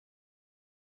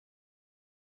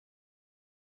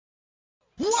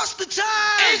What's the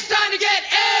time? It's time to get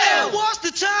ill. What's the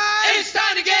time? It's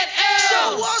time to get ill.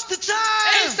 So what's the time?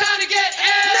 It's time to get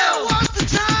ill. Now what's the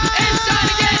time? It's time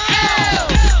to get ill.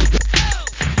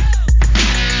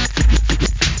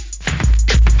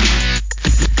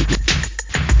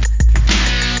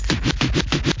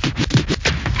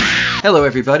 Hello,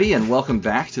 everybody, and welcome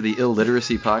back to the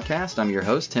Illiteracy Podcast. I'm your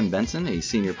host, Tim Benson, a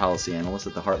senior policy analyst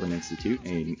at the Heartland Institute,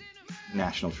 a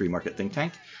national free market think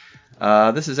tank.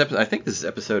 I think this is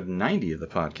episode 90 of the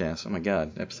podcast. Oh my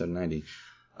God, episode 90.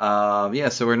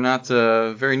 So we're not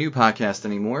a very new podcast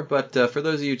anymore, but for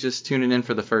those of you just tuning in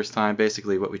for the first time,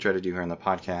 basically what we try to do here on the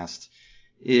podcast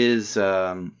is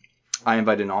I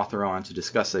invite an author on to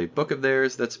discuss a book of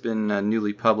theirs that's been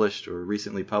newly published or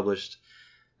recently published.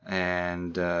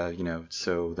 And,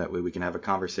 so that way we can have a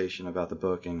conversation about the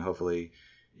book, and hopefully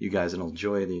you guys will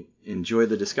enjoy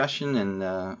the discussion, and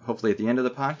hopefully at the end of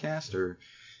the podcast or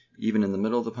even in the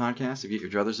middle of the podcast, if you get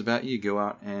your druthers about you, go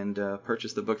out and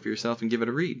purchase the book for yourself and give it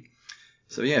a read.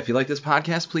 So yeah, if you like this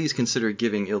podcast, please consider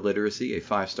giving Illiteracy a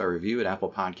 5-star review at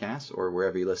Apple Podcasts or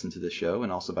wherever you listen to this show,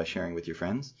 and also by sharing with your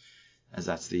friends, as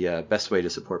that's the best way to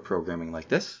support programming like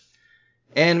this.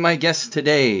 And my guest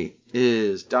today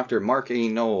is Dr. Mark A.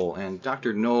 Noll, and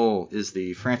Dr. Noll is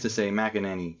the Francis A.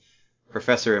 McEnany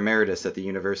Professor Emeritus at the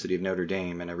University of Notre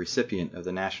Dame and a recipient of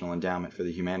the National Endowment for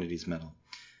the Humanities Medal.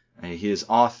 He is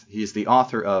the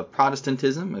author of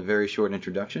Protestantism, a very short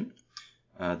introduction,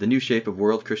 The New Shape of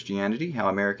World Christianity, How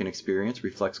American Experience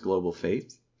Reflects Global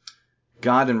Faith,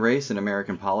 God and Race in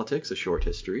American Politics, a Short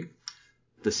History,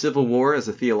 The Civil War as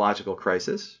a Theological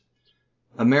Crisis,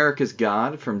 America's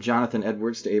God, From Jonathan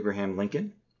Edwards to Abraham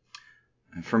Lincoln,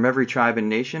 From Every Tribe and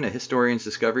Nation, A Historian's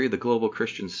Discovery of the Global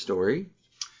Christian Story,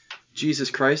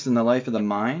 Jesus Christ and the Life of the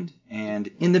Mind,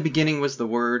 and In the Beginning Was the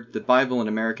Word, The Bible in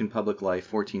American Public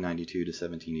Life, 1492 to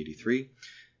 1783.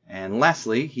 And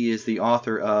lastly, he is the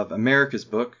author of America's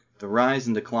Book, The Rise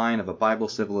and Decline of a Bible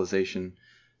Civilization,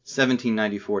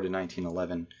 1794 to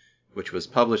 1911, which was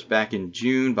published back in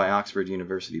June by Oxford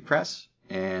University Press,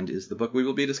 and is the book we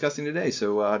will be discussing today.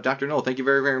 So, Dr. Noll, thank you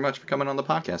very, very much for coming on the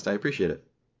podcast. I appreciate it.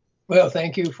 Well,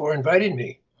 thank you for inviting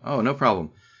me. Oh, no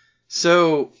problem.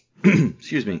 So,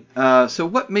 excuse me. So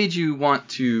what made you want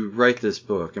to write this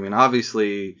book? I mean,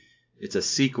 obviously, it's a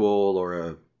sequel or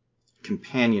a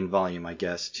companion volume, I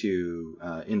guess,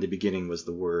 to In the Beginning Was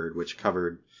the Word, which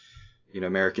covered,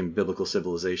 American biblical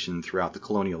civilization throughout the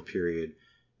colonial period.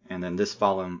 And then this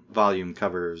volume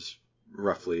covers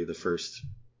roughly the first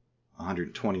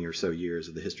 120 or so years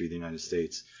of the history of the United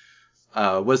States.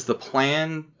 Was the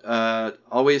plan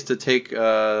always to take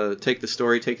the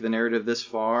story, take the narrative this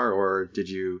far, or did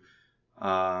you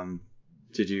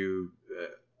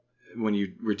when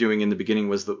you were doing In the Beginning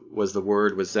Was the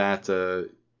Word, was that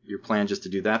your plan just to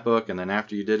do that book, and then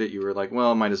after you did it, you were like,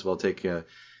 well, might as well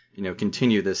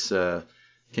continue this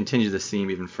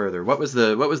theme even further? What was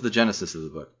the genesis of the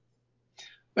book?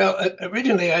 Well,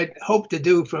 originally I'd hoped to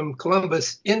do from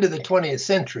Columbus into the 20th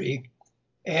century,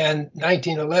 and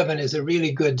 1911 is a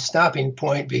really good stopping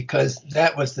point because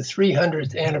that was the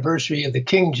 300th anniversary of the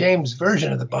King James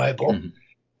Version of the Bible. Mm-hmm.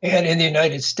 And in the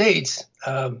United States,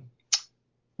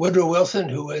 Woodrow Wilson,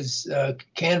 who was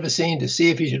canvassing to see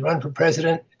if he should run for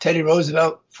president, Teddy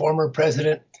Roosevelt, former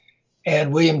president,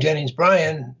 and William Jennings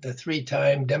Bryan, the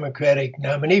 3-time Democratic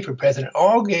nominee for president,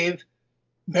 all gave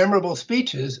memorable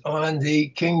speeches on the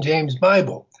King James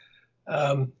Bible.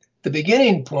 The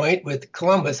beginning point with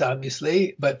Columbus,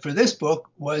 obviously, but for this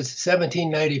book was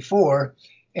 1794,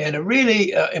 and a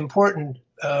really important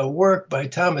work by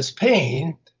Thomas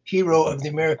Paine, hero of the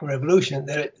American Revolution,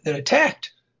 that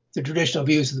attacked the traditional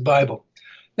views of the Bible.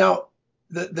 Now,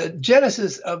 the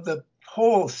genesis of the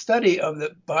whole study of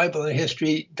the Bible and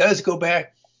history does go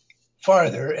back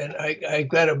farther, and I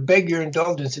got to beg your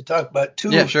indulgence to talk about two.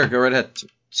 Yeah, sure, go right ahead.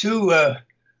 Two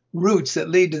roots that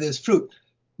lead to this fruit.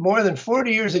 More than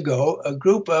 40 years ago, a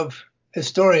group of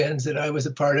historians that I was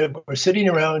a part of were sitting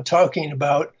around talking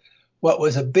about what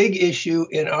was a big issue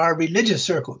in our religious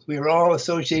circles. We were all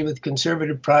associated with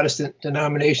conservative Protestant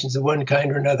denominations of one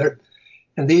kind or another.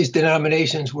 And these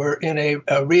denominations were in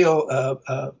a real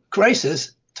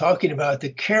crisis, talking about the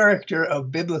character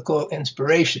of biblical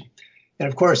inspiration. And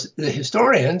of course, the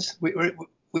historians,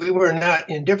 we were not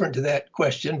indifferent to that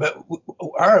question, but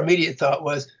our immediate thought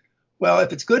was, well,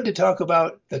 if it's good to talk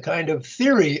about the kind of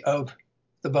theory of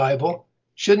the Bible,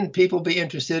 shouldn't people be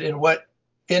interested in what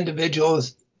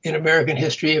individuals in American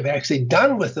history have actually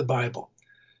done with the Bible?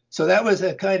 So that was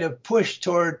a kind of push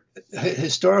toward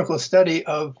historical study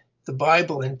of the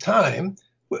Bible in time,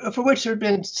 for which there had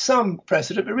been some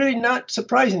precedent, but really not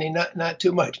surprisingly, not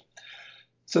too much.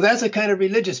 So that's a kind of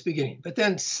religious beginning. But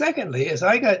then secondly, as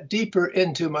I got deeper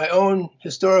into my own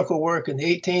historical work in the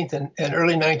 18th and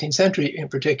early 19th century in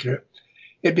particular,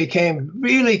 it became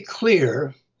really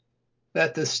clear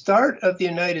that the start of the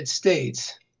United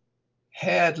States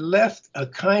had left a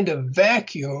kind of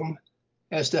vacuum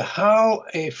as to how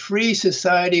a free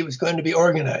society was going to be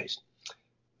organized.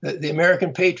 The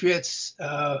American patriots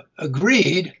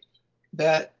agreed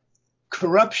that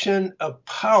corruption of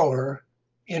power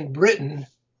in Britain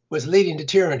was leading to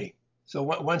tyranny. So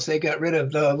once they got rid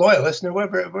of the loyalists, and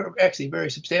there were actually a very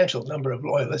substantial number of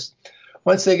loyalists,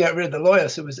 once they got rid of the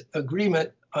loyalists, there was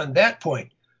agreement on that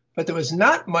point. But there was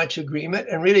not much agreement,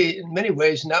 and really, in many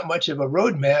ways, not much of a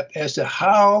roadmap as to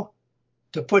how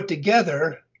to put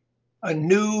together a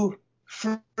new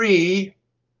free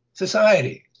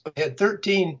society. We had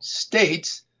 13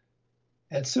 states,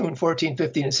 and soon 14,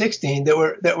 15, and 16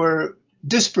 that were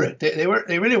disparate. They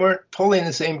really weren't pulling in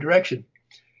the same direction.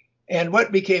 And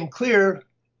what became clear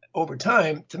over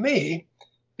time to me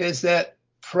is that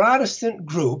Protestant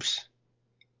groups,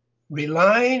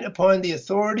 relying upon the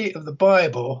authority of the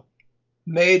Bible,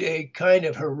 made a kind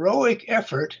of heroic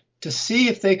effort to see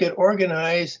if they could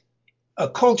organize a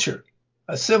culture,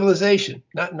 a civilization,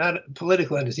 not a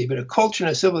political entity, but a culture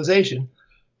and a civilization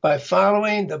by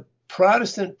following the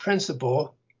Protestant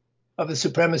principle of the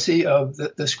supremacy of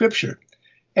the scripture.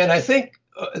 And I think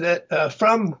that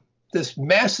from this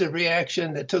massive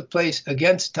reaction that took place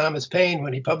against Thomas Paine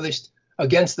when he published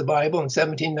Against the Bible in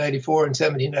 1794 and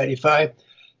 1795,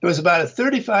 there was about a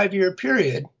 35-year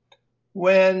period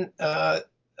when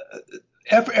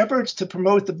efforts to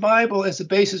promote the Bible as a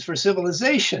basis for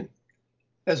civilization,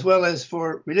 as well as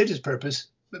for religious purpose,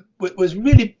 was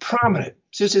really prominent.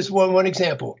 Just as one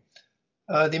example,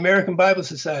 the American Bible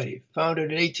Society, founded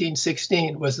in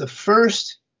 1816, was the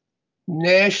first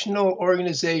national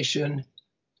organization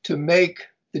to make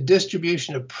the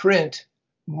distribution of print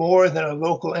more than a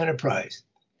local enterprise.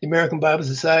 The American Bible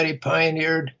Society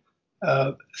pioneered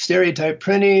stereotype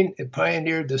printing. It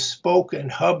pioneered the spoke and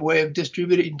hub way of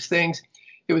distributing things.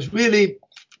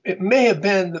 It may have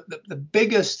been the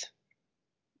biggest,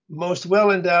 most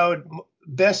well-endowed,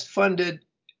 best-funded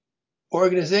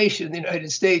organization in the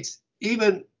United States,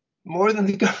 even more than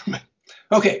the government.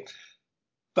 Okay,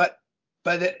 but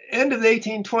by the end of the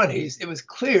 1820s, it was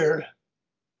clear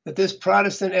that this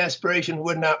Protestant aspiration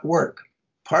would not work.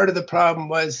 Part of the problem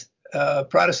was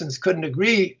Protestants couldn't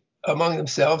agree among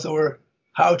themselves over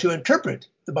how to interpret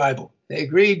the Bible. They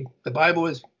agreed the Bible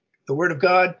was the Word of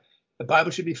God, the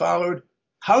Bible should be followed.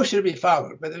 How should it be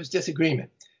followed? But there was disagreement.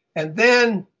 And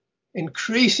then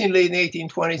increasingly in the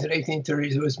 1820s and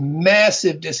 1830s, there was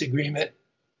massive disagreement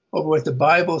over what the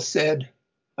Bible said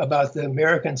about the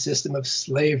American system of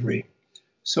slavery.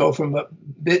 So from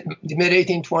the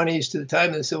mid-1820s to the time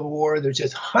of the Civil War, there's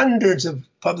just hundreds of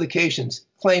publications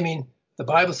claiming the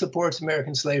Bible supports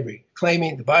American slavery,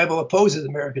 claiming the Bible opposes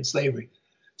American slavery.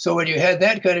 So when you had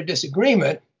that kind of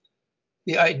disagreement,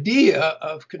 the idea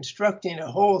of constructing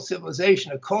a whole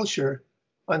civilization, a culture,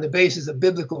 on the basis of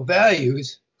biblical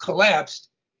values collapsed,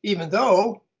 even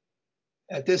though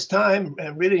at this time,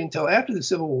 and really until after the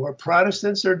Civil War,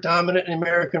 Protestants are dominant in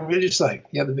American religious life.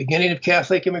 You have the beginning of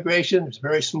Catholic immigration. There's a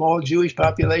very small Jewish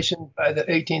population by the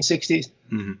 1860s.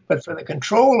 Mm-hmm. But for the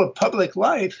control of public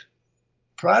life,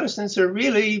 Protestants are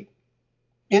really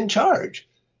in charge.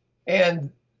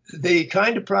 And the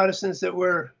kind of Protestants that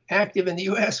were active in the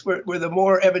U.S. were the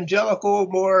more evangelical,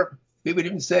 more, we would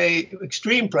even say,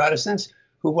 extreme Protestants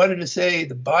who wanted to say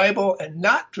the Bible and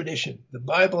not tradition, the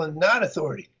Bible and not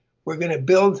authority. We're going to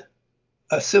build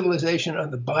a civilization on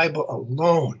the Bible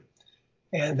alone.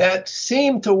 And that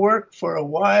seemed to work for a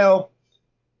while.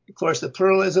 Of course, the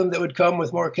pluralism that would come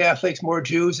with more Catholics, more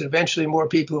Jews, and eventually more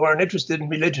people who aren't interested in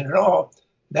religion at all,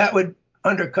 that would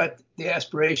undercut the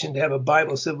aspiration to have a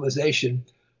Bible civilization.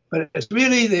 But it's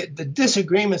really the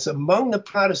disagreements among the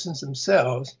Protestants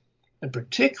themselves, and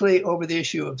particularly over the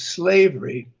issue of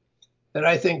slavery, that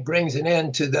I think brings an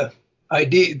end to the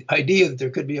idea that there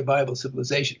could be a Bible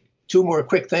civilization. Two more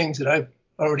quick things that I've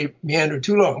already meandered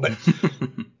too long.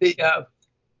 But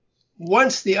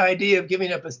once the idea of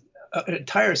giving up an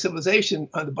entire civilization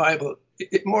on the Bible,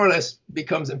 it more or less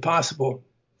becomes impossible.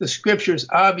 The scriptures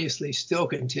obviously still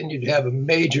continue to have a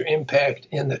major impact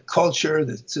in the culture,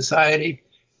 the society,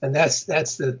 and that's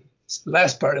the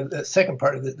last part of the second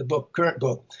part of the book, current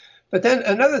book. But then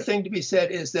another thing to be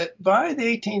said is that by the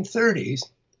 1830s,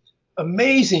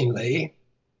 amazingly,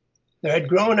 there had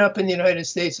grown up in the United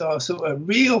States also a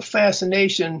real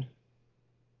fascination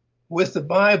with the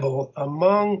Bible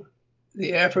among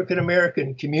the African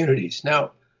American communities.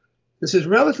 Now, this is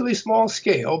relatively small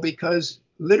scale because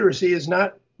literacy is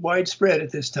not widespread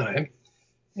at this time.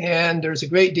 And there's a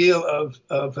great deal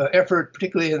of effort,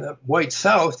 particularly in the white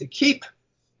South, to keep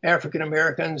African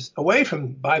Americans away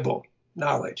from Bible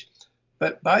knowledge.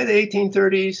 But by the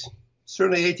 1830s,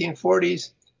 certainly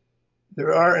 1840s,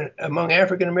 there are among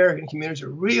African American communities a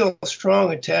real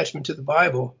strong attachment to the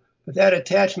Bible, but that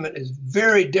attachment is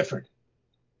very different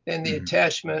than the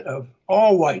attachment of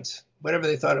all whites, whatever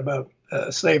they thought about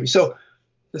slavery. So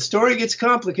the story gets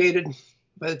complicated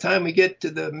by the time we get to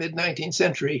the mid-19th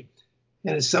century,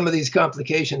 and it's some of these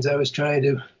complications I was trying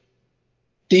to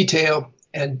detail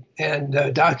and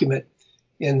document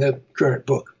in the current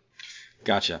book.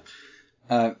 Gotcha.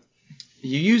 You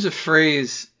use a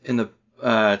phrase in the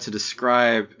to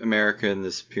describe America in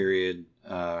this period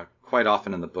quite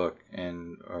often in the book,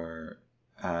 or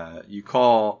you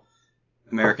call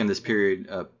America in this period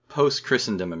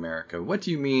post-Christendom America. What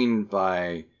do you mean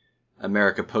by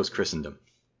America post-Christendom?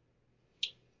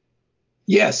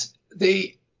 Yes,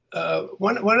 the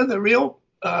one of the real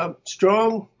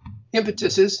strong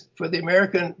impetuses for the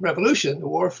American Revolution, the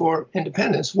War for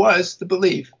Independence, was the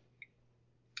belief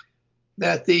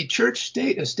that the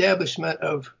church-state establishment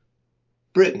of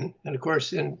Britain, and of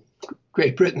course in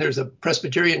Great Britain there's a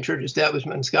Presbyterian church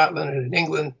establishment, in Scotland and in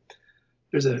England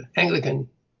there's an Anglican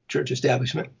church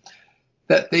establishment,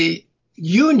 that the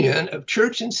union of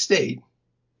church and state,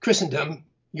 Christendom,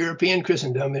 European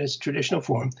Christendom in its traditional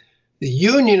form, the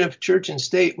union of church and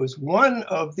state was one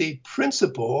of the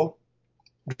principal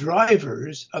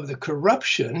drivers of the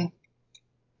corruption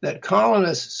that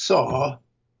colonists saw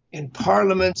in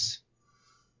parliaments,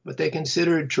 what they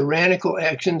considered tyrannical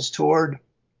actions toward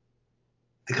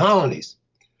the colonies.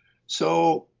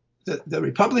 So the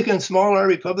Republican, small r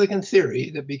Republican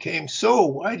theory that became so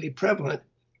widely prevalent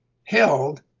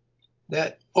held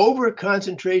that over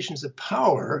concentrations of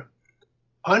power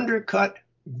undercut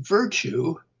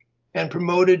virtue and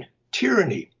promoted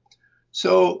tyranny.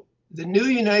 So the new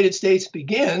United States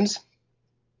begins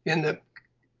in the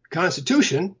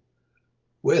Constitution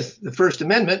with the First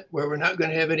Amendment, where we're not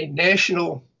going to have any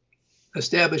national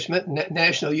establishment,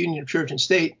 national union of church and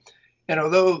state. And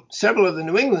although several of the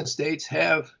New England states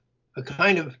have a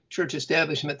kind of church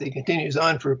establishment that continues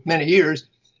on for many years,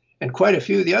 and quite a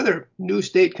few of the other new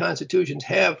state constitutions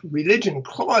have religion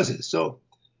clauses. So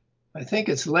I think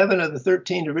it's 11 of the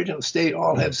 13 original state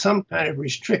all have some kind of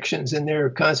restrictions in their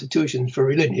constitutions for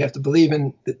religion. You have to believe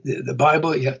in the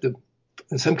Bible. You have to,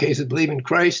 in some cases, believe in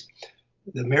Christ.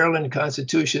 The Maryland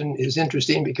Constitution is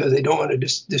interesting because they don't want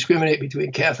to discriminate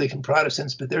between Catholics and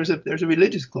Protestants, but there's a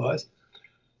religious clause.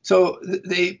 So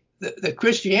the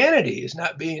Christianity is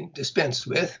not being dispensed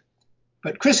with,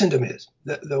 but Christendom is.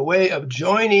 The way of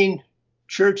joining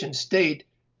church and state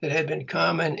that had been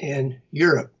common in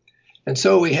Europe. And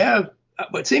so we have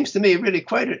what seems to me really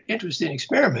quite an interesting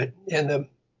experiment in the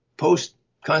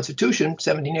post-Constitution,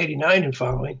 1789 and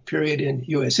following period in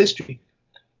U.S. history.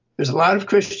 There's a lot of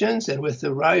Christians, and with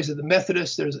the rise of the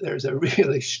Methodists, there's a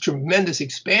really tremendous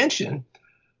expansion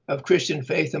of Christian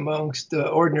faith amongst the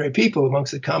ordinary people,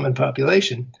 amongst the common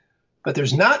population. But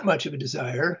there's not much of a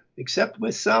desire, except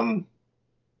with some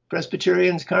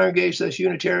Presbyterians, Congregationalists,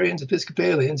 Unitarians,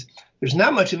 Episcopalians, there's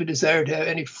not much of a desire to have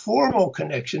any formal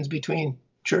connections between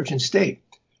church and state.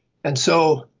 And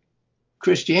so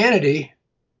Christianity,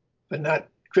 but not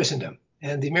Christendom.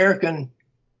 And the American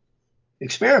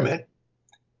experiment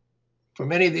for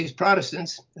many of these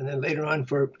Protestants, and then later on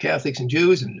for Catholics and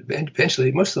Jews, and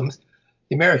eventually Muslims,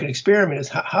 the American experiment is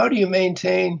how do you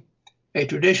maintain a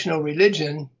traditional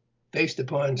religion based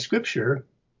upon Scripture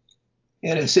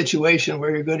in a situation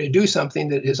where you're going to do something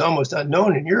that is almost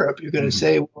unknown in Europe? You're going to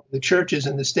say, well, the churches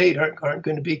and the state aren't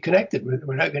going to be connected.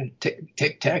 We're not going to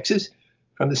take taxes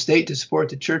from the state to support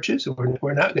the churches, or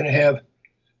we're not going to have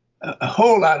a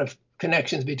whole lot of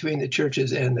connections between the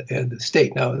churches and the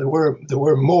state. Now, there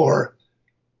were more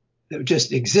that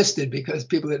just existed because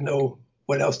people didn't know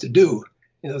what else to do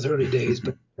in those early days.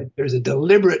 But there's a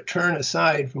deliberate turn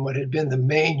aside from what had been the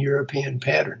main European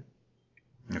pattern.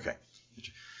 Okay.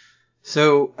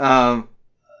 So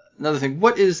another thing,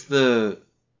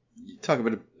 you talk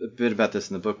about a bit about this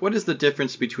in the book. What is the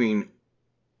difference between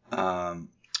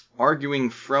arguing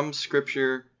from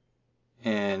Scripture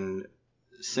and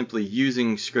simply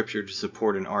using Scripture to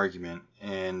support an argument?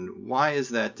 And why is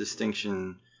that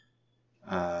distinction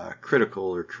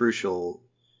critical or crucial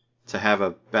to have a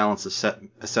balanced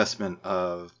assessment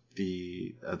of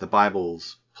the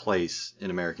Bible's place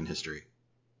in American history?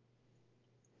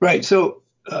 Right. So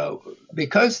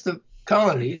because the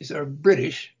colonies are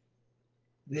British,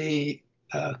 the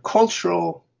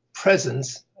cultural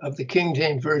presence of the King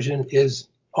James Version is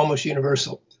almost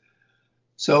universal.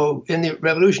 So in the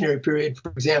revolutionary period,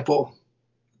 for example,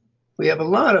 we have a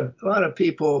lot of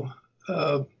people,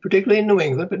 particularly in New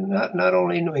England, but not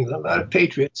only in New England, a lot of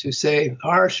patriots who say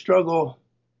our struggle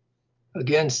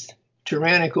against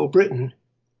tyrannical Britain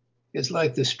is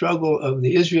like the struggle of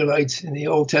the Israelites in the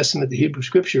Old Testament, the Hebrew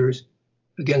Scriptures,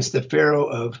 against the Pharaoh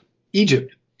of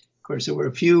Egypt. Of course, there were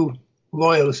a few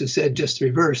loyalists who said just the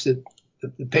reverse, that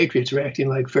the patriots were acting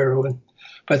like Pharaoh.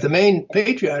 But the main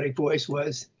patriotic voice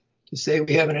was to say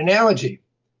we have an analogy.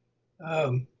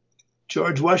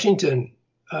 George Washington,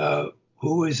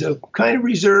 who is a kind of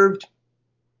reserved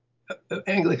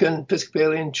Anglican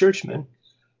Episcopalian churchman,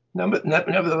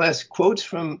 nevertheless quotes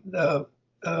from the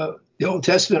Old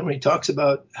Testament when he talks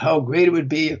about how great it would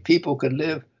be if people could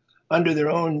live under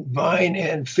their own vine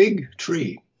and fig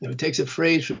tree. It takes a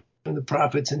phrase from the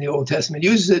prophets in the Old Testament,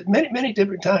 uses it many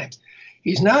different times.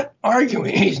 He's not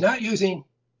arguing, he's not using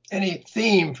any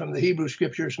theme from the Hebrew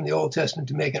Scriptures from the Old Testament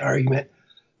to make an argument,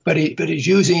 but he's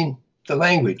using the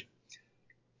language.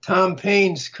 Tom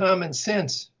Paine's Common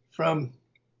Sense from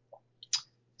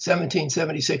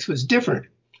 1776 was different.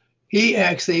 He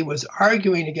actually was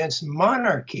arguing against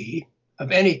monarchy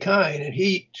of any kind, and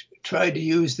he tried to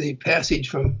use the passage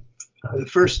from the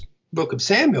first book of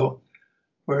Samuel,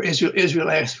 where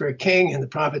Israel asks for a king, and the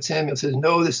prophet Samuel says,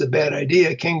 no, this is a bad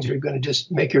idea. Kings are going to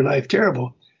just make your life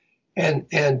terrible. And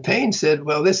Paine said,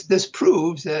 well, this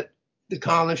proves that the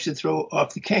colonists should throw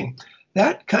off the king.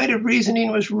 That kind of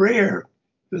reasoning was rare.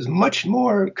 It was much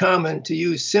more common to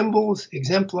use symbols,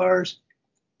 exemplars.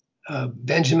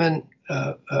 Benjamin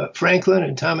Franklin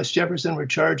and Thomas Jefferson were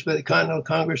charged by the Continental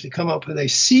Congress to come up with a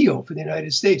seal for the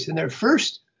United States. And their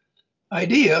first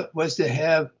idea was to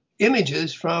have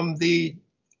images from the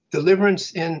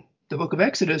deliverance in the book of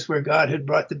Exodus, where God had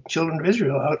brought the children of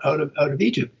Israel out of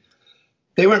Egypt.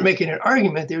 They weren't making an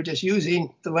argument, they were just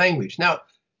using the language. Now,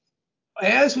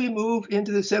 as we move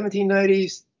into the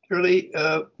 1790s, early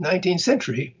 19th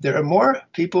century, there are more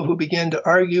people who begin to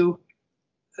argue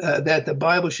that the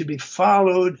Bible should be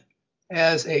followed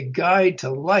as a guide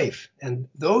to life. And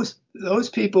those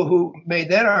people who made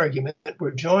that argument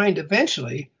were joined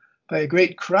eventually by a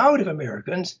great crowd of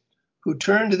Americans who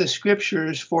turned to the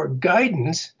Scriptures for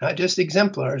guidance, not just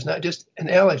exemplars, not just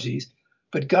analogies,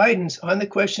 but guidance on the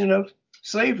question of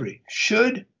slavery.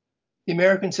 Should the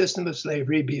American system of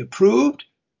slavery be approved,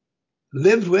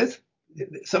 lived with?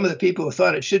 Some of the people who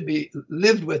thought it should be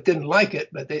lived with didn't like it,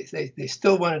 but they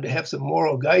still wanted to have some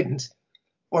moral guidance.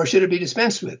 Or should it be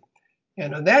dispensed with?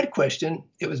 And on that question,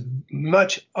 it was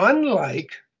much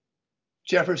unlike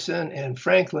Jefferson and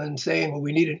Franklin saying, well,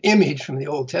 we need an image from the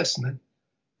Old Testament.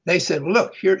 They said, well,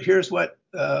 look, here's what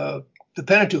the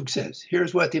Pentateuch says.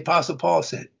 Here's what the Apostle Paul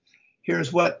said.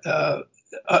 Here's what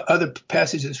other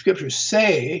passages of Scripture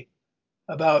say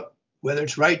about whether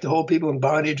it's right to hold people in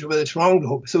bondage or whether it's wrong to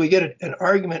hold. So we get an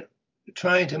argument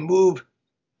trying to move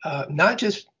not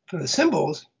just from the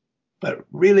symbols, but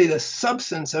really the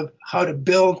substance of how to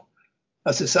build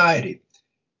a society.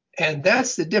 And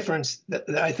that's the difference that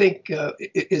I think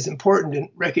is important in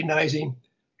recognizing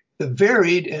the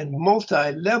varied and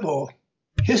multi-level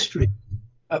history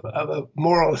of a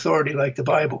moral authority like the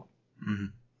Bible. Mm-hmm.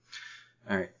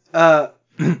 All right.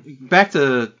 Back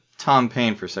to Tom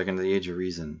Paine for a second, The Age of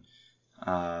Reason,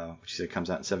 which he said comes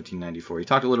out in 1794. He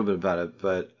talked a little bit about it,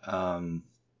 but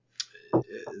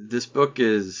this book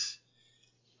is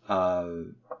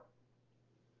sort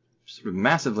of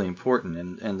massively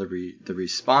important, and the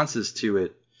responses to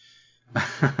it,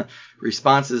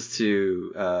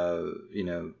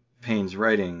 Paine's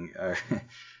writing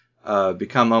are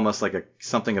become almost like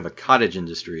something of a cottage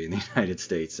industry in the United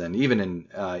States and even in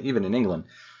England.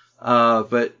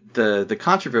 But the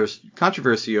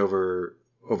controversy over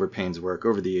Paine's work,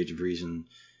 over The Age of Reason,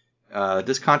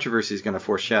 this controversy is going to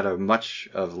foreshadow much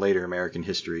of later American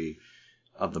history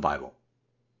of the Bible.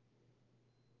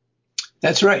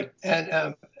 That's right,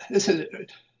 and this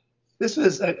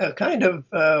was a kind of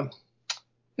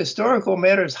historical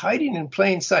matters hiding in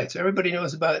plain sight. So everybody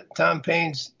knows about Tom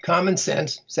Paine's Common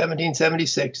Sense,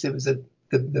 1776. It was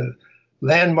the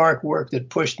landmark work that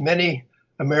pushed many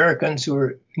Americans who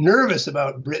were nervous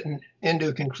about Britain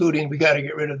into concluding we got to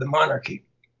get rid of the monarchy.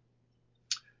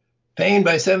 Paine,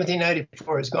 by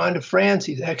 1794, has gone to France.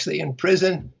 He's actually in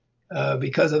prison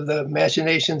because of the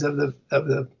machinations of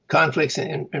the conflicts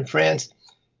in France.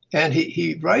 And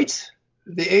he writes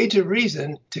The Age of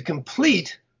Reason to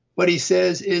complete what he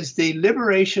says is the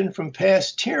liberation from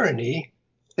past tyranny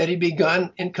that he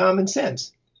begun in Common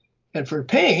Sense. And for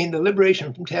Paine, the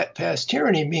liberation from past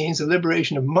tyranny means the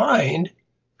liberation of mind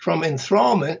from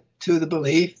enthrallment to the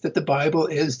belief that the Bible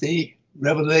is the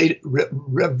revealed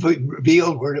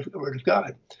word of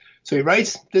God. So he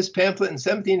writes this pamphlet in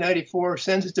 1794,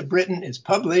 sends it to Britain, it's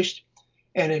published.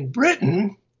 And in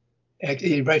Britain,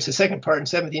 he writes the second part in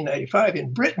 1795.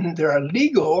 In Britain, there are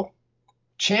legal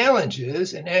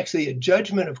challenges and actually a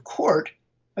judgment of court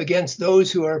against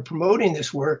those who are promoting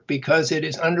this work because it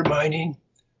is undermining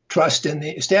trust in the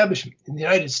establishment. In the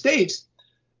United States,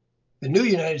 the new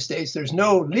United States, there's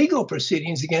no legal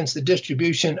proceedings against the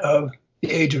distribution of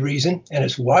the Age of Reason, and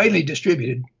it's widely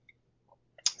distributed.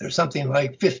 There's something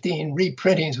like 15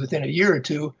 reprintings within a year or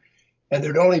two, and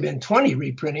there'd only been 20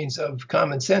 reprintings of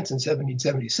Common Sense in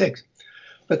 1776.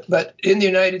 But in the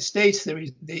United States,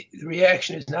 the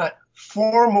reaction is not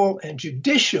formal and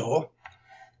judicial,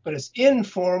 but it's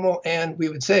informal and, we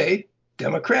would say,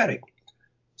 democratic.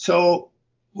 So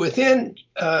within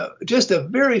just a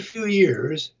very few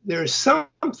years, there's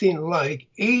something like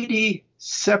 80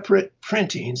 separate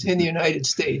printings in the United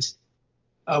States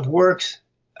of works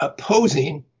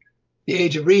opposing the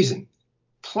Age of Reason,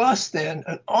 plus then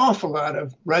an awful lot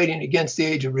of writing against the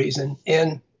Age of Reason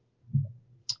in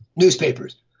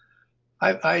newspapers.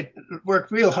 I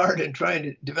worked real hard in trying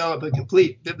to develop a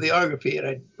complete bibliography, and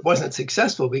I wasn't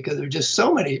successful because there were just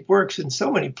so many works in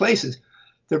so many places.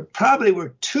 There probably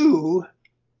were 2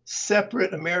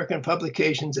 separate American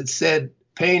publications that said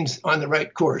Paine's on the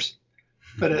right course,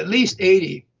 but at least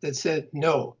 80 that said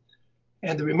no.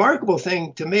 And the remarkable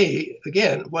thing to me,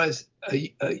 again, was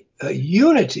a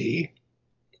unity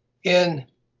in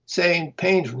saying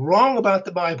Paine's wrong about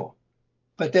the Bible,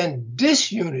 but then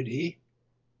disunity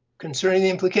concerning the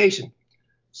implication.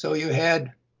 So you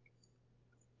had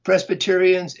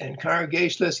Presbyterians and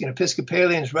Congregationalists and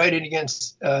Episcopalians writing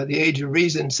against the Age of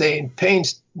Reason, saying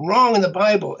Paine's wrong in the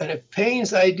Bible, and if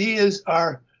Paine's ideas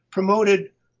are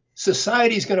promoted,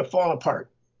 society's going to fall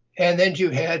apart. And then you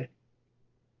had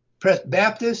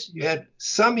Baptists, you had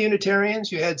some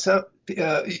Unitarians, you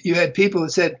had people who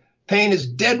said Paine is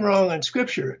dead wrong on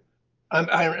Scripture. And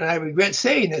I regret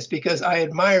saying this because I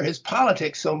admire his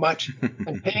politics so much,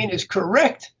 and Paine is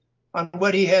correct on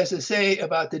what he has to say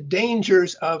about the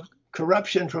dangers of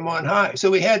corruption from on high. So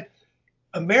we had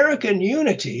American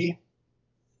unity,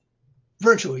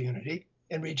 virtual unity,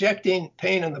 in rejecting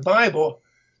Paine and the Bible,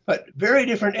 but very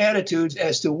different attitudes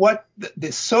as to what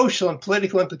the social and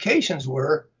political implications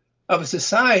were of a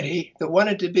society that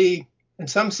wanted to be, in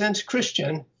some sense,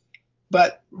 Christian,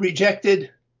 but rejected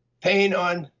Paine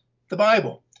on the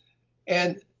Bible.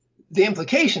 And the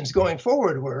implications going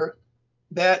forward were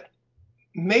that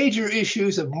major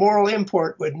issues of moral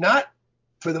import would not,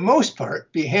 for the most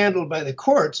part, be handled by the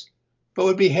courts, but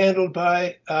would be handled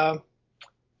by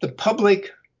the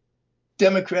public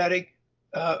democratic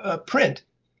print.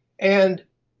 And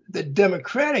the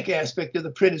democratic aspect of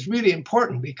the print is really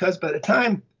important because by the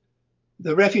time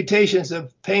the refutations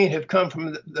of Paine have come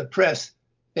from the press,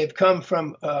 they've come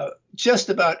from just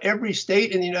about every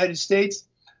state in the United States.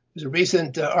 There's a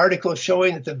recent article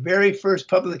showing that the very first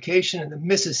publication in the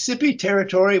Mississippi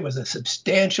Territory was a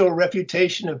substantial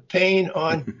refutation of Paine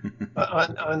on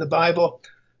the Bible.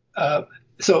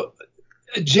 So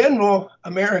a general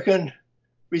American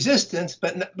resistance,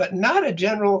 but not a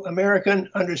general American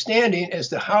understanding as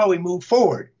to how we move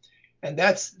forward. And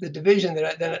that's the division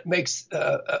that it makes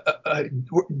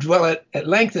dwell at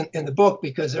length in the book,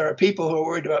 because there are people who are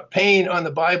worried about Paine on the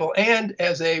Bible and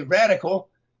as a radical,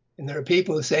 and there are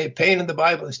people who say Paine in the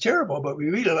Bible is terrible, but we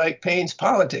really like Paine's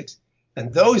politics.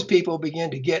 And those people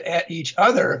begin to get at each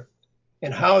other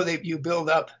and how you build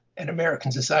up an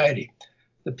American society.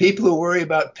 The people who worry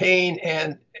about Paine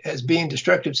and as being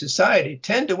destructive society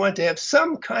tend to want to have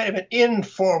some kind of an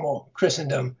informal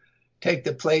Christendom take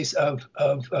the place of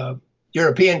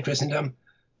European Christendom.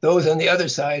 Those on the other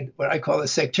side, what I call the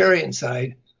sectarian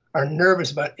side, are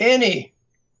nervous about any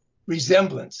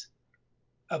resemblance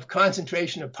of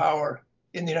concentration of power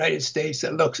in the United States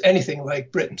that looks anything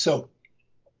like Britain. So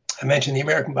I mentioned the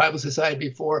American Bible Society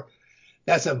before.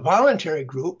 That's a voluntary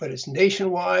group, but it's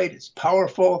nationwide, it's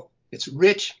powerful, it's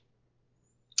rich.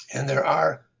 And there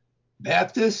are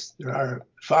Baptists, there are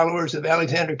followers of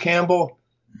Alexander Campbell.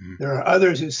 There are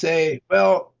others who say,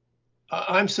 well,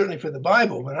 I'm certainly for the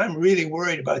Bible, but I'm really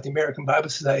worried about the American Bible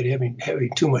Society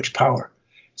having too much power.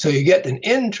 So you get an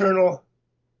internal,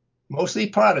 mostly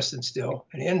Protestant still,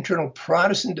 an internal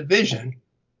Protestant division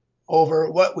over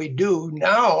what we do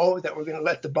now that we're going to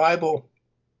let the Bible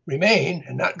remain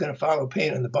and not going to follow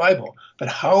Paine in the Bible, but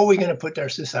how are we going to put our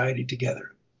society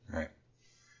together? Right.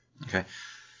 Okay.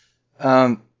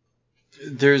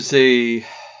 There's a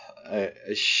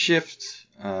shift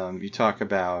you talk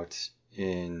about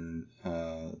in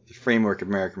the framework of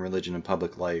American religion and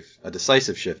public life, a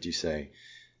decisive shift, you say,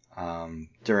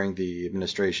 during the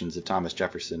administrations of Thomas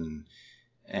Jefferson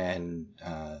and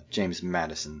James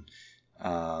Madison.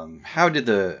 How did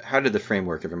the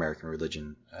framework of American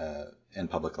religion and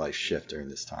public life shift during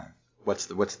this time? What's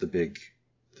the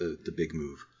big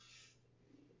move?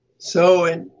 So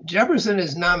when Jefferson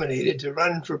is nominated to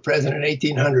run for president in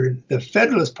 1800, the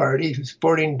Federalist Party,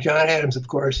 supporting John Adams, of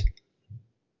course,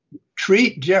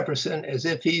 treat Jefferson as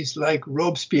if he's like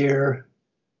Robespierre,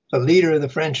 the leader of the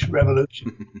French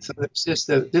Revolution. So it's just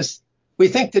this. We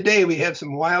think today we have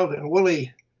some wild and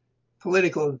woolly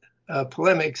political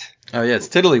polemics. Oh yeah, it's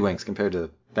tiddlywinks compared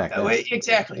to back then.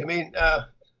 Exactly. I mean,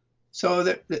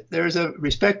 so there's a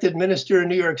respected minister in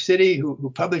New York City who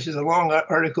publishes a long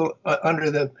article under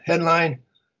the headline,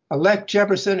 "Elect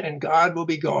Jefferson and God will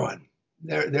be gone."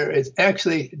 There is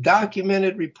actually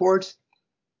documented reports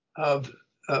of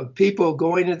people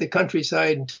going into the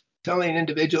countryside and telling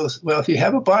individuals, well, if you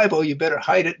have a Bible, you better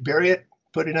hide it, bury it,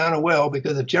 put it on a well,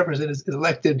 because if Jefferson is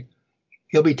elected,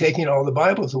 he'll be taking all the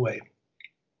Bibles away.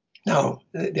 Now,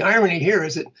 the irony here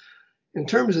is that in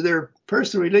terms of their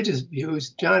personal religious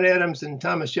views, John Adams and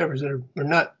Thomas Jefferson are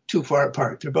not too far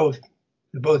apart. They're both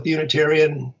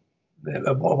Unitarian.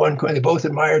 At one point, they both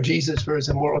admire Jesus for his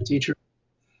moral teacher.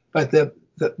 But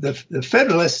the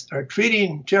Federalists are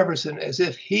treating Jefferson as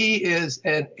if he is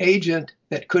an agent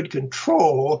that could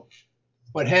control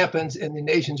what happens in the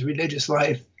nation's religious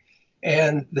life.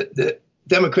 And the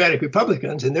Democratic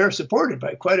Republicans, and they're supported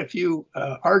by quite a few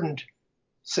ardent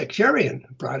sectarian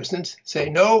Protestants, say,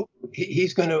 no,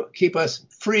 he's going to keep us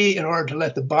free in order to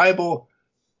let the Bible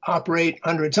operate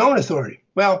under its own authority.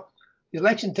 Well, the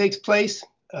election takes place.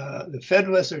 The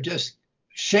Federalists are just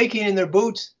shaking in their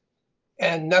boots,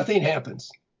 and nothing happens.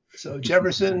 So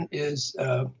Jefferson is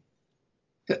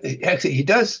actually, he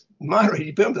does moderate.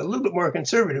 He becomes a little bit more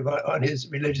conservative on his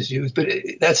religious views, but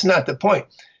that's not the point.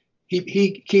 He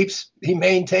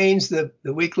maintains the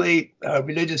weekly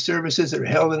religious services that are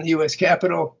held in the U.S.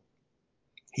 Capitol.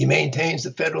 He maintains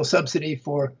the federal subsidy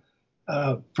for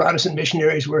Protestant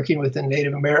missionaries working with the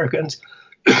Native Americans.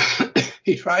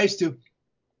 He tries to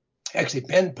actually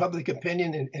bend public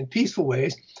opinion in peaceful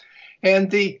ways.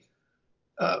 And the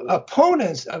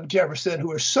opponents of Jefferson,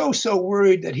 who are so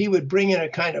worried that he would bring in a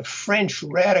kind of French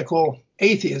radical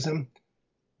atheism,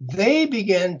 they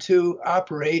begin to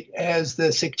operate as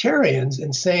the sectarians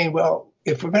and saying, well,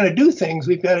 if we're going to do things,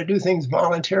 we've got to do things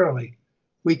voluntarily.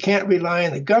 We can't rely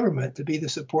on the government to be the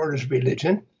supporters of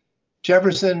religion.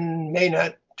 Jefferson may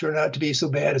not turn out to be so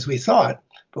bad as we thought,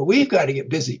 but we've got to get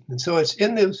busy. And so it's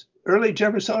in those early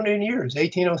Jeffersonian years,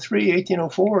 1803,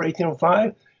 1804,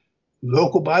 1805,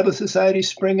 local Bible societies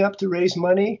spring up to raise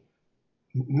money,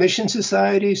 mission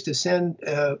societies to send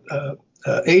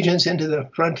agents into the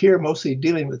frontier, mostly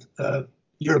dealing with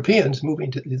Europeans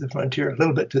moving to the frontier, a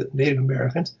little bit to Native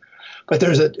Americans. But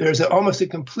there's almost a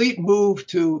complete move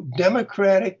to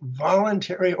democratic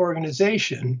voluntary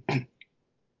organization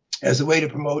as a way to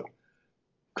promote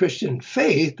Christian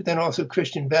faith, but then also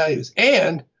Christian values.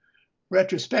 And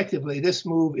retrospectively, this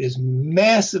move is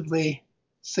massively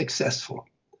successful.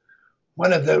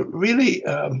 One of the really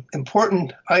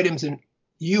important items in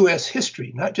U.S.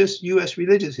 history, not just U.S.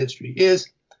 religious history, is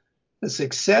the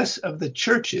success of the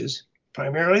churches,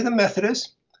 primarily the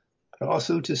Methodists, but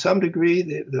also to some degree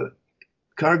the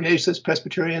Congregationalists,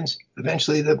 Presbyterians,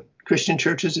 eventually the Christian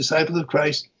churches, Disciples of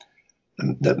Christ,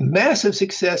 the massive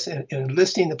success in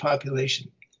enlisting the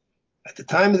population. At the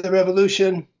time of the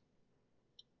Revolution,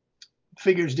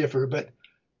 figures differ, but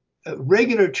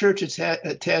regular church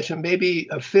attachment, maybe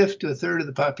a fifth to a third of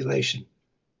the population.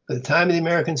 By the time of the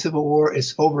American Civil War,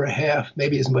 it's over a half,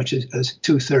 maybe as much as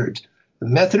 2/3. The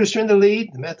Methodists are in the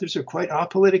lead. The Methodists are quite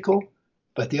apolitical,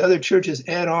 but the other churches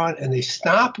add on, and they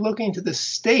stop looking to the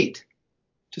state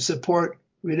to support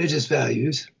religious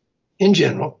values in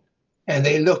general, and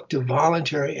they look to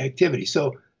voluntary activity.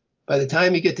 So by the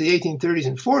time you get to the 1830s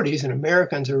and 40s, and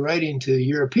Americans are writing to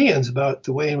Europeans about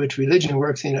the way in which religion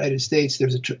works in the United States,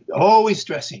 there's always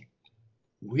stressing,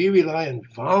 we rely on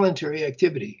voluntary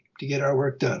activity to get our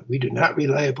work done. We do not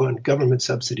rely upon government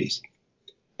subsidies.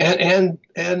 And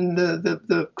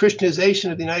the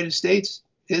Christianization of the United States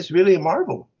is really a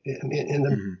marvel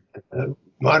in the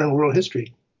modern world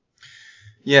history.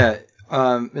 Yeah.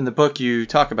 In the book, you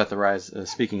talk about the rise,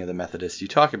 speaking of the Methodists, you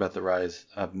talk about the rise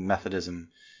of Methodism,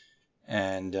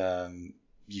 and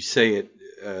you say it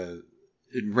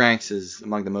ranks as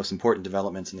among the most important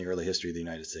developments in the early history of the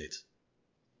United States.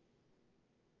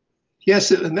 Yes,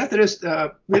 the Methodists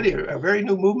really are a very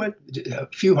new movement, a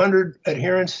few hundred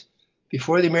adherents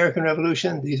before the American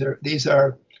Revolution. These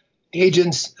are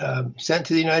agents sent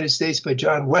to the United States by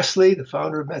John Wesley, the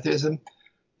founder of Methodism.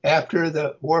 After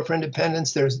the War for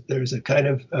Independence, there's a kind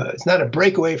of it's not a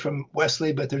breakaway from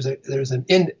Wesley, but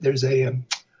the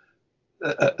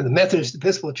Methodist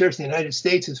Episcopal Church in the United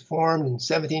States is formed in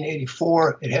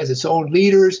 1784. It has its own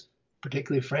leaders,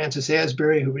 particularly Francis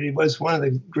Asbury, who really was one of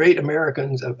the great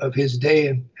Americans of his day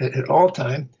and at all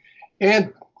time.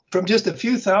 And from just a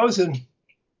few thousand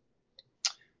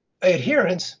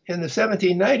adherents in the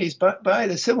 1790s, by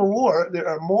the Civil War, there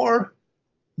are more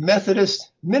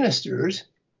Methodist ministers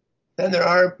than there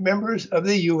are members of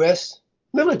the U.S.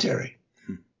 military.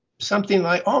 Something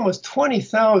like almost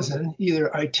 20,000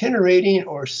 either itinerating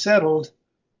or settled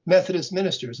Methodist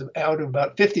ministers out of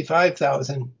about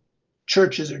 55,000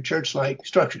 churches or church-like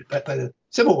structures. By the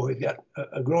Civil War, we've got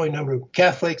a growing number of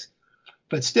Catholics,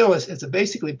 but still it's a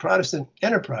basically Protestant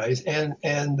enterprise, and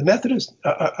the Methodists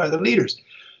are the leaders.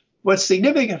 What's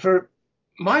significant for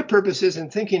my purposes in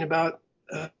thinking about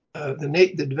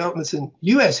the developments in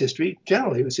U.S. history,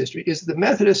 generally U.S. history, is the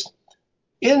Methodists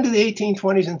into the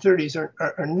 1820s and 30s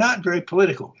are not very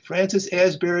political. Francis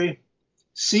Asbury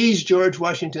sees George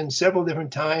Washington several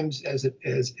different times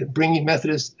as bringing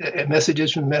Methodist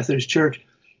messages from the Methodist Church.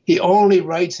 He only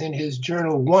writes in his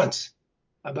journal once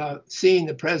about seeing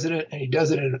the president, and he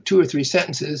does it in 2 or 3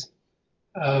 sentences,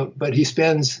 but he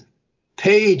spends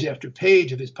page after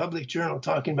page of his public journal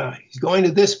talking about he's going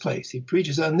to this place, he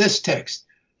preaches on this text,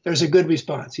 there's a good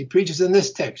response. He preaches on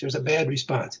this text, there's a bad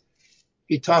response.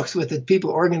 He talks with the people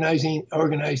organizing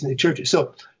the churches.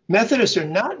 So Methodists are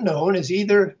not known as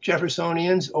either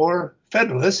Jeffersonians or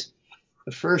Federalists.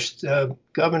 The first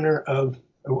governor of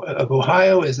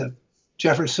Ohio is a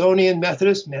Jeffersonian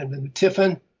Methodist, a man named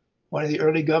Tiffin. One of the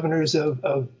early governors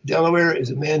of Delaware is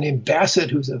a man named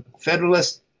Bassett, who's a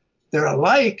Federalist. They're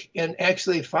alike in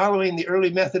actually following the early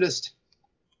Methodist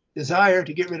desire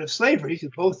to get rid of slavery, who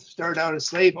both start out as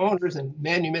slave owners and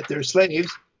manumit their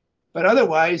slaves. But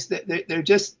otherwise, they're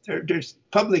just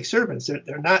public servants.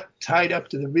 They're not tied up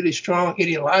to the really strong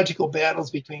ideological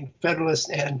battles between Federalists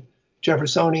and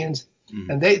Jeffersonians. Mm-hmm.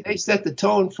 And they set the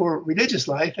tone for religious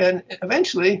life. And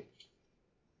eventually,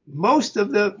 most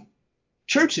of the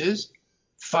churches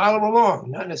follow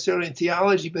along, not necessarily in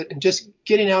theology, but in just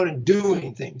getting out and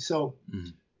doing things. So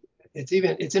it's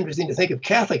interesting to think of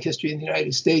Catholic history in the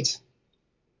United States,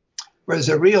 where there's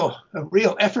a real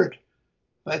effort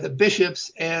by the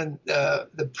bishops and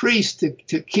the priests to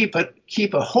keep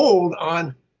a hold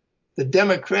on the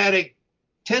democratic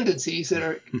tendencies that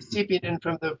are seeping in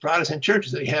from the Protestant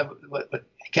churches. They have what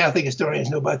Catholic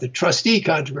historians know about the trustee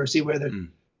controversy, where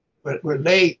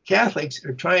lay Catholics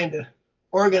are trying to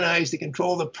organize to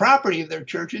control the property of their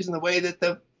churches in the way that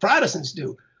the Protestants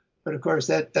do. But of course,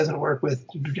 that doesn't work with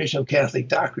traditional Catholic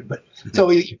doctrine. But so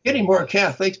you're getting more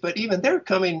Catholics, but even they're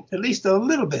coming at least a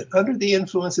little bit under the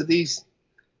influence of these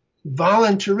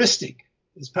voluntaristic,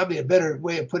 is probably a better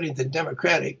way of putting it than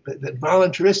democratic, but that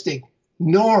voluntaristic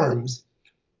norms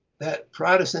that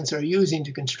Protestants are using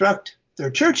to construct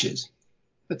their churches,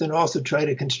 but then also try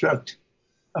to construct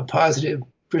a positive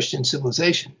Christian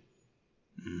civilization.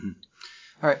 Mm-hmm.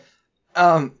 All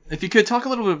right. If you could talk a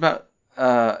little bit about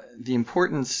the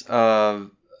importance of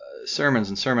sermons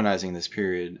and sermonizing this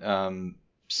period.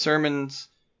 Sermons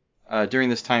during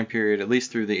this time period, at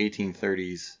least through the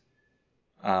 1830s,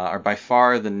 are by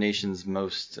far the nation's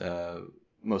most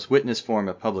witnessed form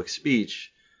of public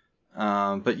speech.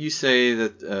 But you say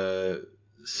that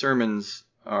sermons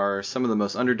are some of the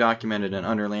most underdocumented and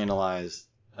underanalyzed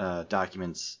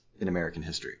documents in American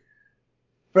history.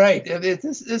 Right.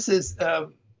 This is a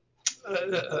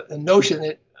notion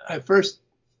that I first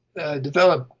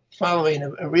developed following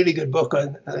a really good book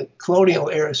on colonial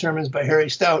era sermons by Harry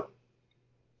Stout,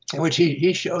 in which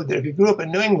he showed that if you grew up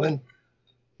in New England,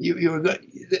 you were good.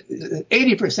 80%,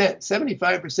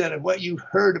 75% of what you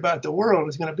heard about the world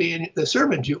was going to be in the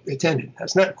sermons you attended.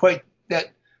 That's not quite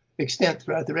that extent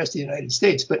throughout the rest of the United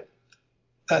States, but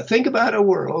think about a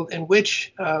world in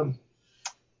which the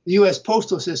U.S.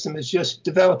 postal system is just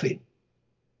developing.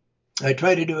 I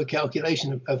tried to do a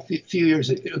calculation a few years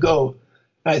ago.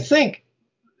 I think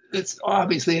it's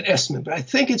obviously an estimate, but I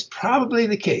think it's probably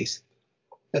the case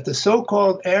that the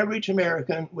so-called average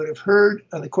American would have heard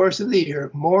in the course of the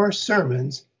year more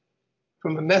sermons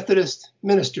from a Methodist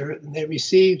minister than they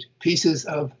received pieces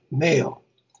of mail.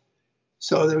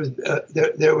 So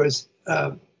there was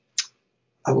a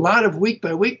lot of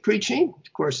week-by-week preaching.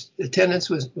 Of course, attendance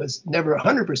was never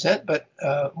 100%, but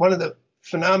one of the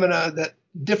phenomena that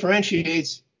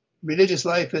differentiates religious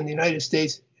life in the United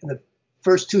States in the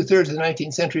first 2/3 of the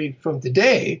 19th century from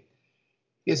today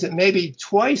is that maybe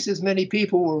twice as many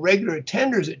people were regular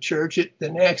attenders at church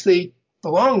than actually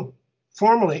belonged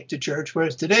formally to church,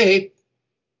 whereas today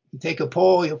You take a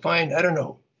poll, you'll find, I don't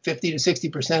know, 50 to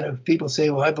 60% of people say,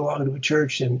 well, I belong to a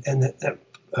church, and that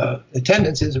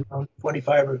attendance is around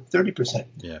 25 or 30%.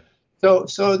 Yeah.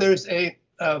 So there's a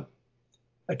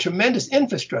tremendous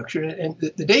infrastructure, and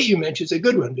the date you mentioned is a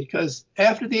good one, because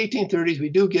after the 1830s, we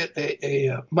do get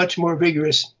a much more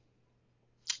vigorous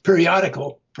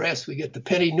periodical press. We get the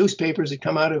penny newspapers that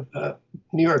come out of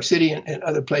New York City and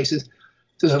other places.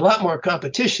 So there's a lot more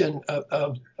competition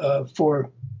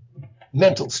for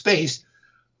mental space.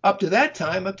 Up to that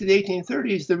time, up to the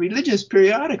 1830s, the religious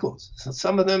periodicals, so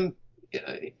some of them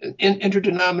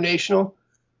interdenominational,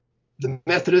 the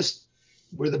Methodists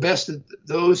were the best of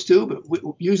those two, but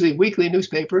usually weekly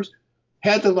newspapers,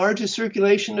 had the largest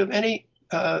circulation of any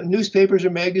newspapers or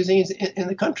magazines in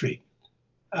the country.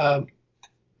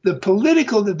 The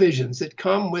political divisions that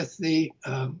come with the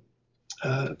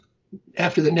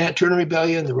after the Nat Turner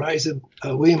Rebellion, the rise of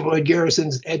William Lloyd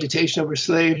Garrison's agitation over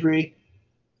slavery,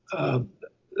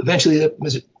 eventually the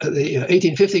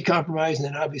 1850 Compromise, and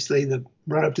then obviously the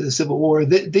run-up to the Civil War.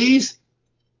 These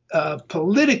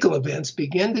political events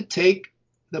begin to take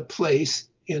the place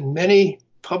in many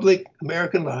public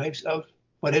American lives of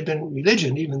what had been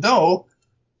religion, even though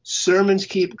sermons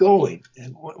keep going.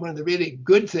 And one of the really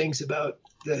good things about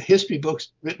the history books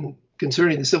written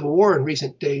concerning the Civil War in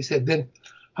recent days have been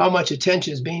how much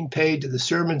attention is being paid to the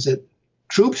sermons that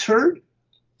troops heard,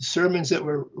 the sermons that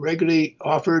were regularly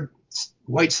offered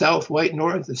white South, white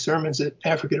North, the sermons that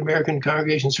African-American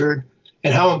congregations heard,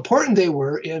 and how important they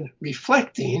were in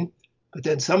reflecting, but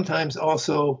then sometimes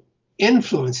also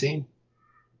influencing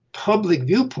public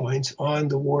viewpoints on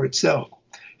the war itself.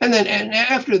 And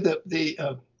after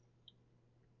the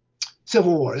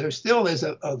Civil War, there still is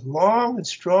a long and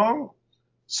strong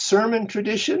sermon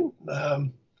tradition.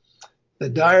 The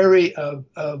diary of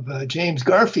James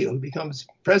Garfield, who becomes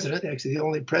president, actually the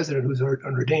only president who's an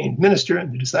ordained minister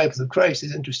in the Disciples of Christ,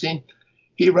 is interesting.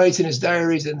 He writes in his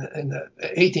diaries in the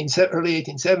early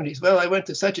 1870s, well, I went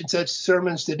to such and such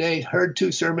sermons today, heard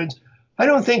 2 sermons. I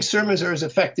don't think sermons are as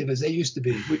effective as they used to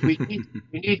be. We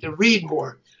need to read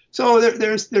more. So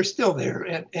they're still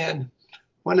there. And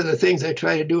one of the things I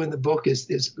try to do in the book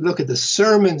is look at the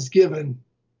sermons given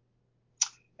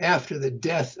after the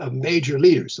death of major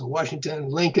leaders. So Washington,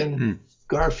 Lincoln,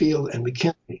 Garfield, and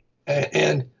McKinley.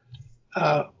 And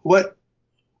what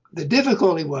the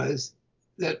difficulty was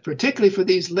that particularly for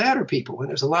these latter people, when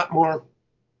there's a lot more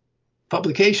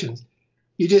publications,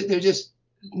 they're just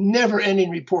never-ending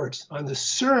reports on the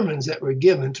sermons that were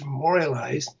given to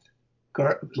memorialize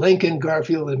Lincoln,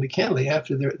 Garfield, and McKinley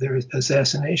after their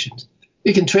assassinations.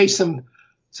 You can trace some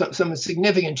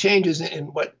significant changes in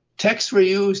what texts were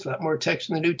used, a lot more text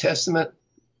from the New Testament,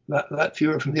 a lot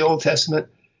fewer from the Old Testament,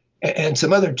 and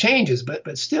some other changes,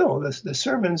 but still the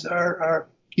sermons are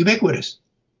ubiquitous.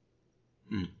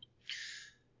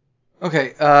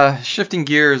 Okay, shifting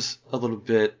gears a little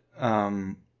bit,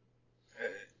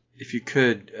 if you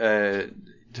could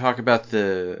talk about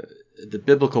the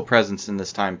biblical presence in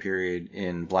this time period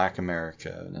in Black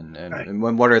America, and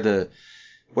what are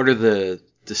the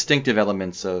distinctive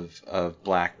elements of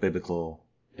Black biblical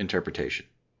interpretation?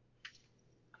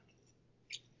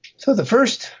 So the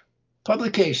first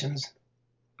publications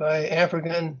by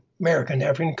African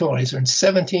colonies are in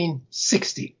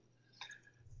 1760.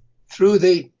 Through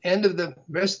the end of the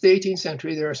rest of the 18th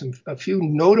century, there are a few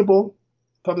notable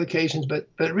publications, but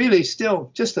really still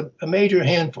just a major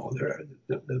handful. There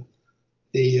are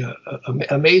the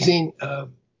amazing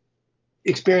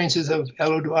experiences of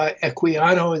Elodie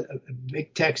Equiano, a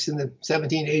big text in the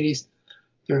 1780s.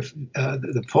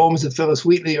 The poems of Phyllis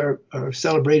Wheatley are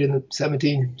celebrated in the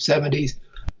 1770s,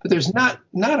 but there's not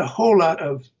a whole lot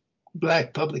of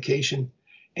Black publication.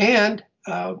 And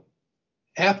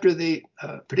after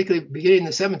particularly beginning in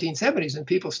the 1770s, and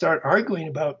people start arguing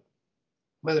about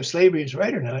whether slavery is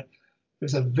right or not,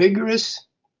 there's a vigorous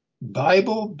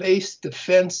Bible-based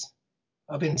defense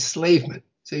of enslavement.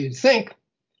 So you'd think,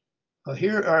 well,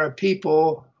 here are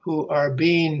people who are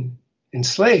being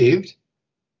enslaved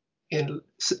in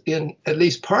at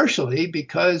least partially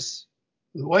because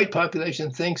the white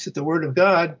population thinks that the Word of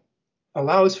God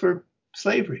allows for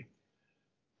slavery.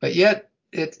 But yet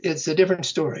it's a different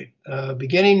story.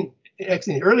 Beginning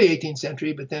actually in the early 18th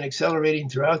century, but then accelerating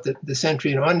throughout the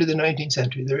century and on to the 19th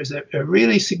century, there is a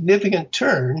really significant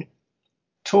turn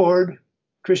toward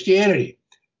Christianity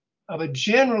of a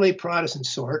generally Protestant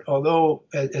sort, although,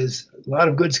 as a lot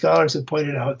of good scholars have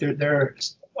pointed out, there are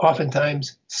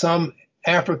oftentimes some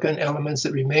African elements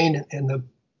that remain in the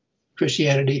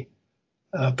Christianity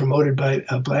promoted by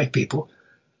Black people.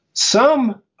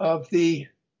 Some of the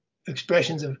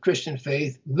expressions of Christian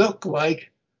faith look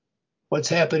like what's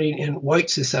happening in white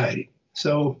society.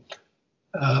 So,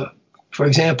 for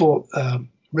example,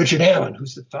 Richard Allen,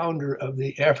 who's the founder of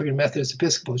the African Methodist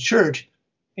Episcopal Church,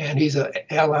 and he's an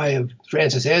ally of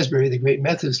Francis Asbury, the great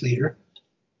Methodist leader,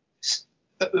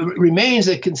 remains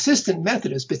a consistent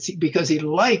Methodist, but because he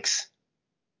likes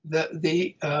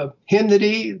the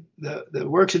hymnody, the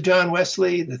works of John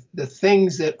Wesley, the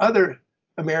things that other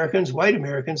Americans, white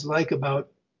Americans, like about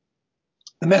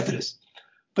the Methodists.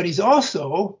 But he's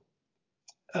also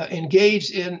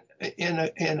engaged in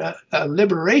a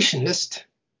liberationist,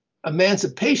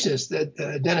 emancipationist,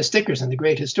 that Dennis Dickerson, the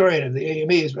great historian of the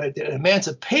AME, is right there, an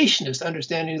emancipationist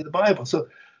understanding of the Bible. So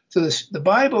the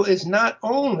Bible is not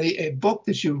only a book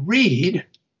that you read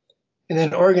and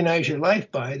then organize your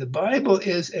life by. The Bible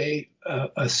is a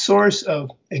source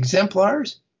of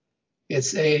exemplars.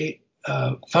 It's a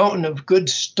fountain of good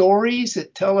stories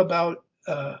that tell about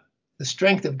the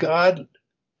strength of God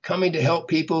coming to help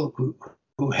people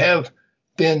who have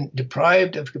been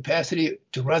deprived of capacity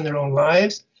to run their own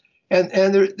lives.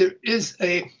 And there is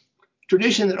a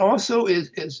tradition that also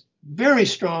is very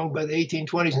strong by the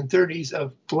 1820s and 30s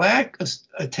of Black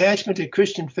attachment to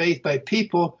Christian faith by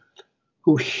people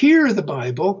who hear the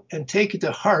Bible and take it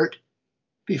to heart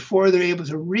before they're able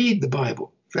to read the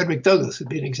Bible. Frederick Douglass would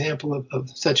be an example of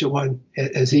such a one,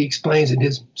 as he explains in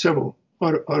his several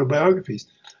autobiographies.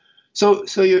 So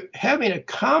you're having a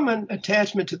common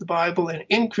attachment to the Bible in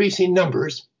increasing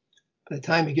numbers. By the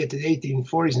time you get to the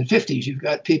 1840s and 50s, you've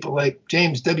got people like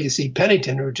James W.C.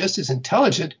 Pennington who are just as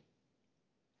intelligent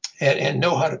and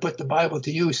know how to put the Bible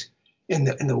to use in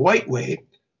the white way.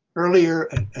 Earlier,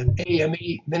 an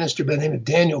AME minister by the name of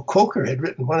Daniel Coker had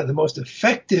written one of the most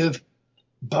effective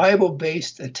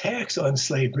Bible-based attacks on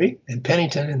slavery, and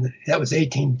Pennington, that was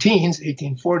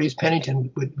 1840s,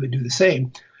 Pennington would do the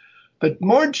same. But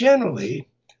more generally,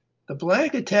 the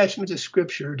Black attachment to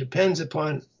Scripture depends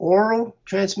upon oral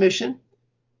transmission.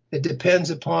 It depends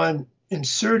upon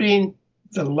inserting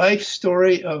the life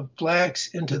story of Blacks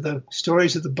into the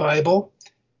stories of the Bible,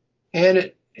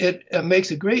 and it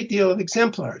makes a great deal of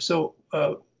exemplars. So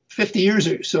 50 years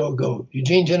or so ago,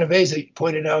 Eugene Genovese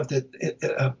pointed out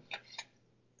that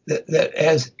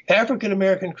as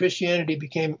African-American Christianity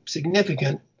became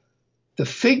significant, the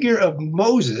figure of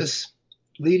Moses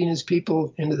leading his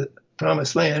people into the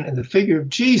promised land and the figure of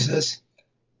Jesus,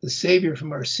 the Savior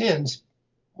from our sins,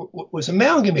 was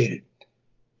amalgamated.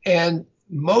 And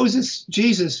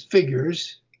Jesus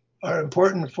figures are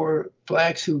important for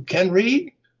Blacks who can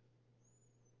read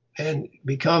and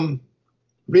become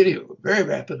really very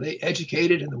rapidly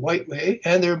educated in the white way,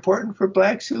 and they're important for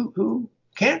Blacks who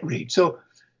can't read. So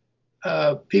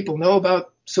people know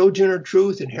about Sojourner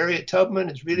Truth and Harriet Tubman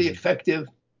as really effective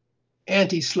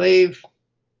anti-slave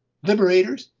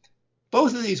liberators.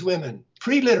 Both of these women,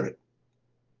 pre-literate,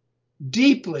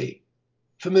 deeply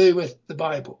familiar with the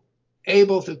Bible,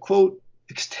 able to quote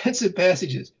extensive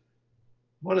passages.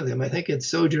 One of them, I think it's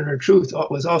Sojourner Truth,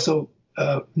 was also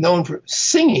known for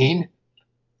singing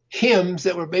hymns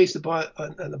that were based upon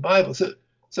on the Bible.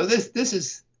 So this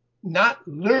is not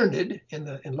learned in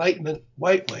the Enlightenment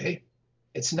white way.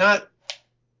 It's not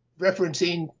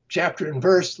referencing chapter and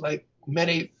verse like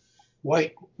many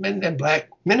white men and Black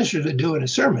ministers would do in a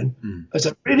sermon. It's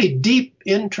a really deep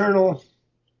internal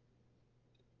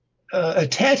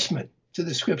attachment to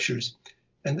the Scriptures.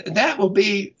 And that will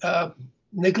be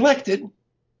neglected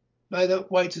by the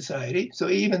white society. So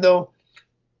even though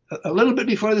a little bit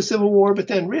before the Civil War, but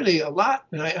then really a lot,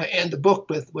 and I end the book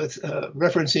with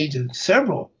referencing to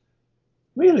several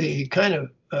really kind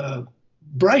of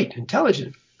bright,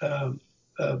 intelligent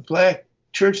Black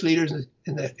church leaders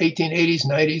in the 1880s,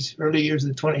 90s, early years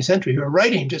of the 20th century who are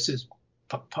writing just as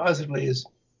positively as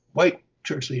white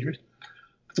church leaders.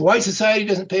 But the white society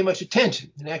doesn't pay much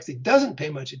attention, and actually doesn't pay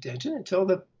much attention until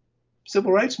the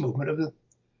civil rights movement of the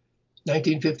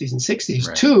 1950s and 60s,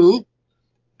 right, to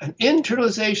an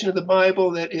internalization of the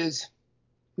Bible that is,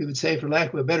 we would say, for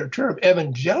lack of a better term,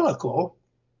 evangelical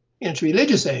in its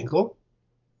religious angle.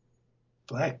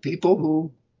 Black people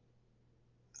who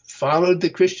followed the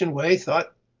Christian way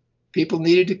thought people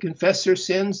needed to confess their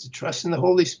sins, to trust in the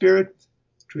Holy Spirit,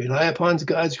 to rely upon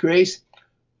God's grace.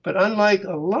 But unlike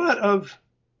a lot of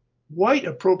white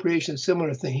appropriation of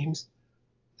similar themes,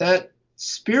 that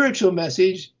spiritual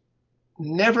message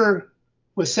never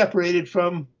was separated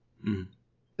from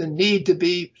the need to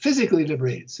be physically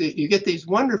liberated. So you get these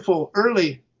wonderful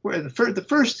early, where the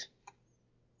first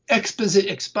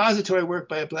expository work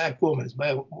by a Black woman is by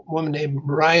a woman named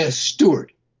Mariah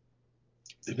Stewart.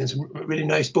 There's been some really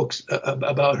nice books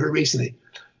about her recently.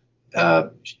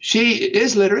 She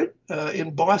is literate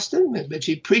in Boston, but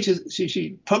she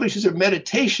publishes her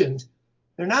meditations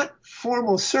they're not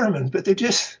formal sermons, but they're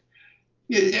just,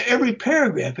 every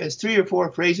paragraph has 3 or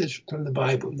 4 phrases from the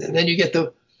Bible. And then you get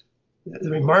the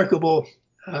remarkable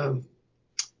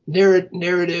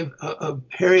narrative of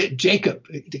Harriet Jacob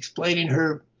explaining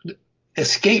her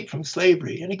escape from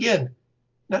slavery. And again,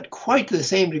 not quite to the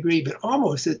same degree, but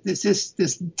almost. It's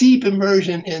this deep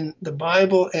immersion in the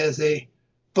Bible as a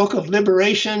book of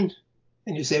liberation.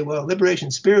 And you say, well,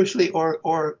 liberation spiritually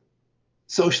or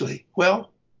socially? Well,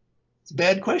 it's a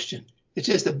bad question. It's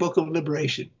just a book of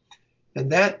liberation.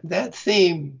 And that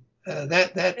theme,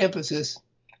 that emphasis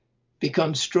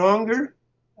becomes stronger,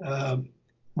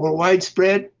 more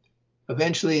widespread.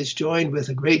 Eventually, it's joined with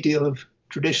a great deal of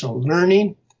traditional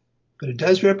learning, but it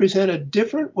does represent a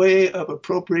different way of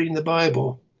appropriating the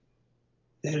Bible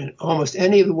than in almost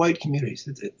any of the white communities.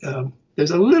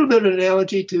 There's a little bit of an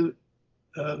analogy to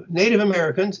Native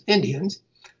Americans, Indians,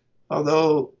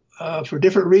 although for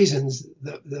different reasons,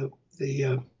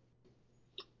 the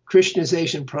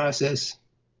Christianization process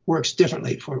works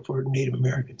differently for Native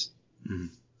Americans. Mm-hmm.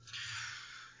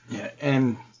 Yeah,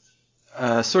 and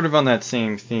sort of on that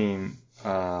same theme,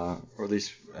 or at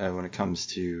least when it comes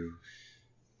to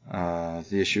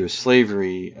the issue of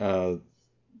slavery,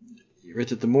 right,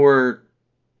 that the more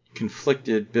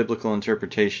conflicted biblical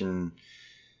interpretation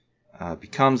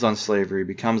becomes on slavery,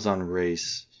 becomes on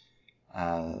race,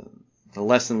 the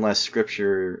less and less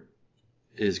Scripture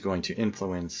is going to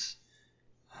influence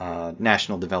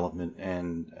national development,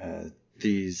 and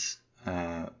these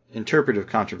interpretive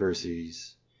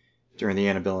controversies during the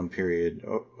antebellum period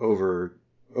over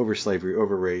slavery,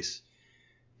 over race,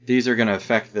 these are going to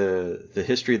affect the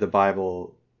history of the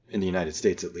Bible in the United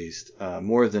States, at least,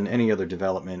 more than any other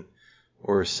development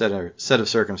or set of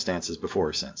circumstances before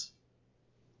or since.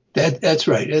 That's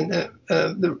right. And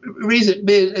the reason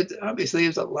being, obviously,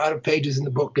 there's a lot of pages in the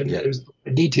book, and there's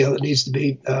a detail that needs to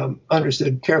be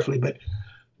understood carefully. But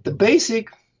the basic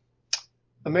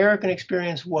American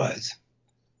experience was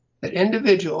that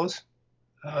individuals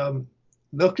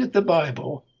looked at the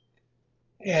Bible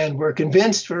and were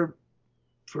convinced for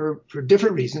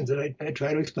different reasons that I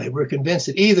try to explain. We're convinced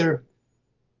that either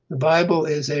the Bible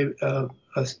is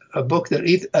a book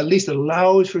that at least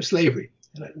allows for slavery.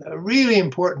 And a really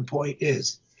important point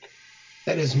is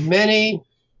that as many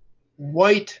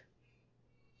white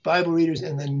Bible readers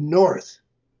in the North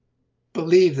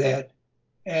believe that,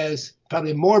 as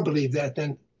probably more believe that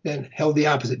than held the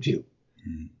opposite view.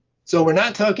 Mm-hmm. So we're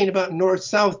not talking about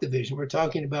North-South division. We're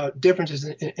talking about differences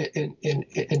in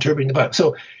interpreting the Bible.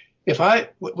 So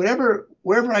wherever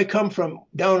I come from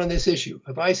down on this issue,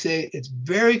 if I say it's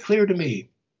very clear to me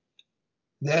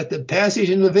that the passage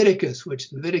in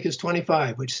Leviticus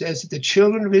 25, which says that the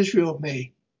children of Israel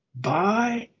may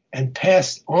buy and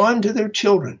pass on to their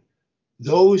children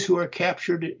those who are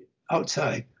captured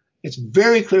outside, it's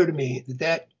very clear to me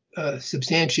that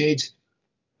substantiates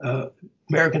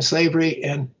American slavery.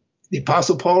 And the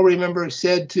Apostle Paul, remember,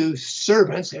 said to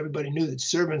servants, everybody knew that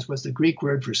servants was the Greek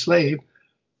word for slave,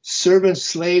 servants,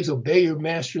 slaves, obey your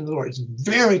master in the Lord. It's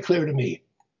very clear to me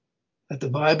that the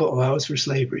Bible allows for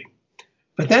slavery.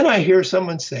 But then I hear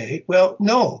someone say, well,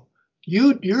 no,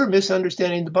 you're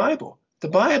misunderstanding the Bible. The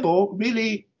Bible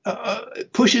really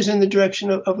pushes in the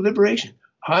direction of liberation.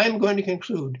 I'm going to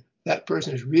conclude that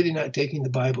person is really not taking the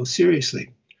Bible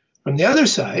seriously. From the other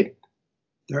side,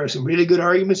 there are some really good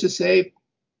arguments to say,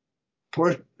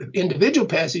 for individual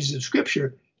passages of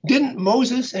Scripture, didn't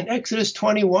Moses in Exodus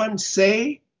 21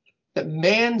 say that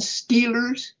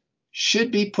man-stealers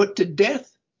should be put to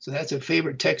death? So that's a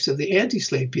favorite text of the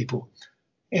anti-slave people.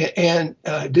 And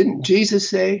didn't Jesus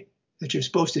say that you're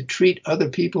supposed to treat other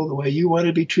people the way you want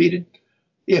to be treated?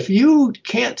 If you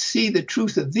can't see the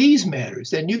truth of these matters,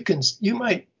 then you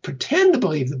might pretend to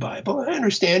believe the Bible. I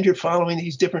understand you're following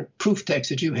these different proof texts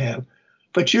that you have,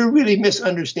 but you're really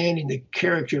misunderstanding the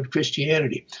character of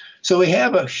Christianity. So we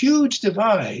have a huge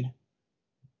divide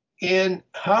in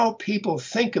how people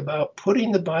think about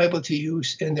putting the Bible to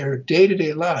use in their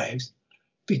day-to-day lives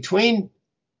between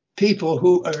people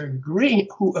who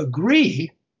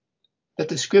agree that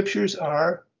the Scriptures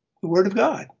are the Word of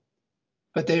God,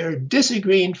 but they are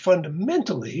disagreeing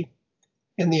fundamentally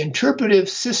in the interpretive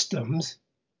systems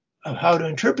of how to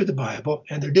interpret the Bible,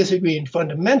 and they're disagreeing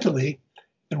fundamentally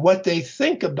in what they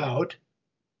think about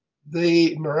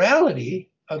the morality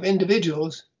of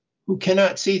individuals who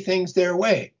cannot see things their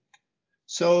way.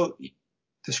 So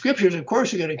the Scriptures, of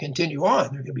course, are going to continue on.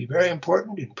 They're going to be very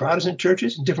important in Protestant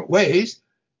churches in different ways.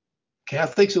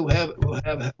 Catholics will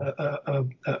have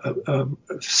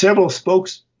several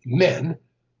spokesmen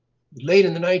late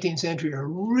in the 19th century are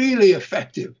really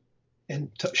effective and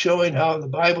showing how the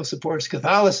Bible supports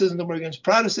Catholicism against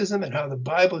Protestantism, and how the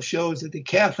Bible shows that the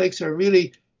Catholics are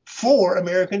really for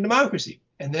American democracy.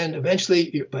 And then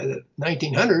eventually, by the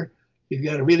 1900, you've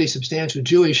got a really substantial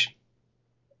Jewish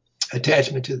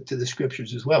attachment to the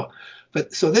scriptures as well.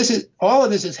 But so all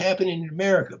of this is happening in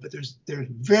America, but there's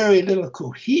very little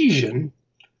cohesion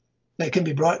that can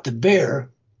be brought to bear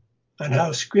on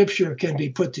how scripture can be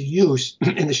put to use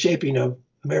in the shaping of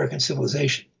American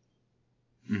civilization.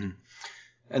 Mm-hmm.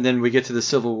 And then we get to the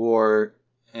Civil War,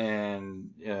 and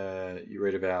you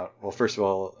write about, well, first of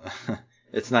all,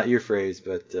 it's not your phrase,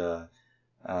 but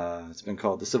it's been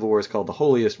called, the Civil War is called the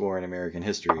holiest war in American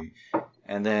history.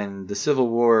 And then the Civil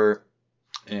War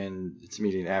and its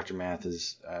immediate aftermath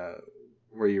is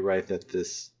where you write that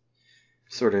this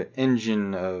sort of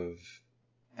engine of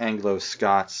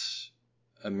Anglo-Scots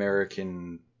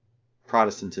American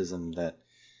Protestantism that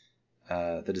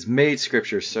has made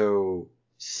Scripture so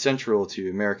central to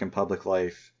American public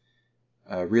life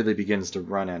really begins to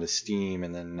run out of steam.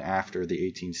 And then after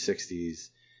the 1860s,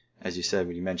 as you said,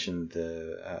 when you mentioned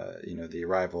the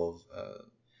arrival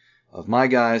of my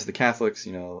guys, the Catholics,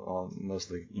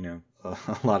 mostly, a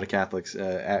lot of Catholics,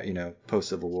 post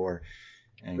Civil War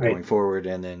and right. Going forward,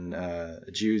 and then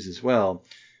Jews as well.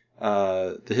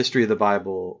 The history of the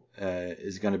Bible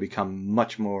is going to become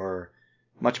much more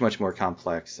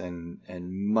complex and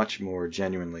much more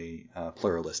genuinely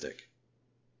pluralistic.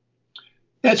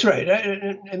 That's right.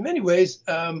 In many ways,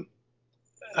 I'm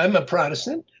a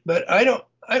Protestant, but I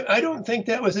don't think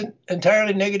that was an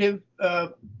entirely negative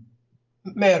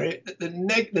matter.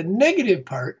 The negative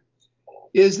part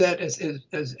is that,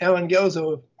 as Alan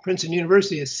Guelzo of Princeton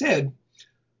University has said,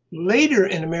 later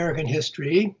in American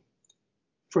history,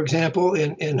 for example,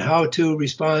 in how to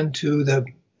respond to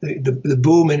the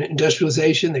boom in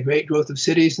industrialization, the great growth of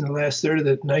cities in the last third of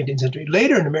the 19th century,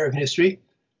 later in American history,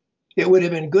 it would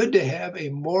have been good to have a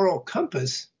moral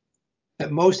compass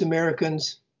that most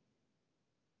Americans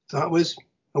thought was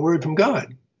a word from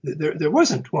God. There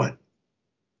wasn't one.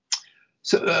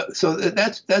 So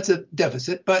that's a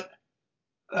deficit. But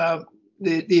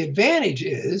the advantage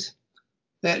is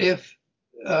that if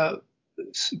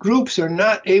groups are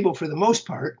not able, for the most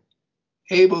part,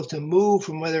 able to move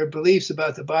from their beliefs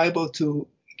about the Bible to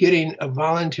getting a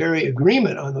voluntary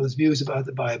agreement on those views about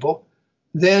the Bible,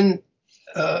 then,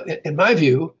 in my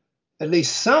view, at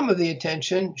least some of the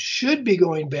attention should be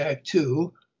going back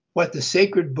to what the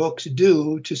sacred books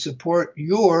do to support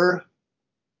your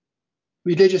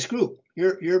religious group,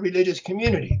 your religious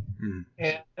community. Mm.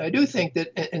 And I do think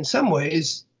that in some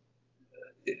ways,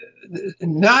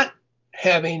 not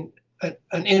having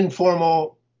an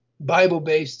informal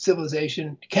Bible-based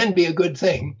civilization can be a good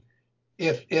thing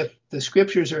if the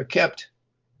scriptures are kept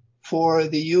for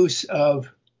the use of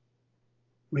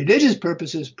religious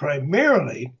purposes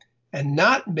primarily, and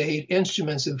not made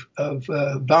instruments of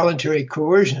voluntary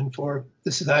coercion for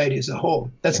the society as a whole.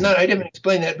 That's not, I didn't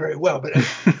explain that very well, but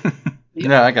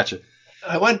no, I got you.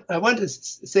 I want to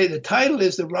say the title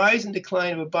is The Rise and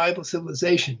Decline of a Bible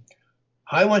Civilization.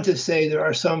 I want to say there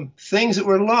are some things that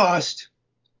were lost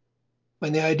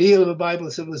when the ideal of a Bible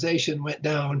civilization went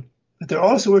down, but there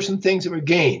also were some things that were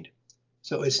gained.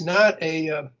 So it's not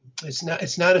a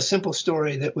simple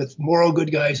story that with moral good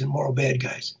guys and moral bad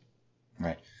guys.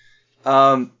 Right.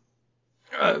 Back,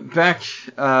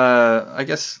 I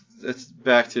guess it's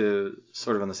back to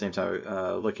sort of on the same time,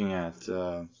 looking at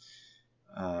the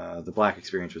Black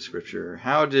experience with Scripture.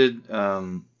 How did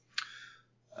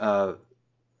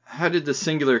the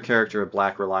singular character of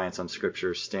Black reliance on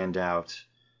Scripture stand out,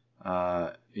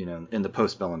 in the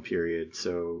postbellum period?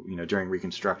 So, during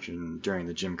Reconstruction, during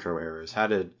the Jim Crow eras, how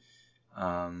did,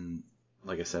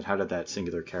 like I said, how did that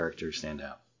singular character stand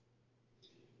out?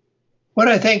 What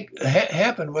I think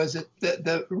happened was that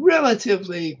the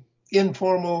relatively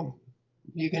informal,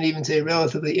 you can even say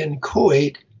relatively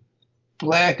inchoate,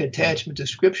 Black attachment to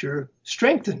Scripture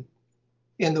strengthened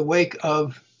in the wake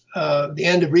of the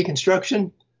end of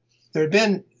Reconstruction. There had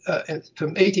been,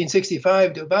 from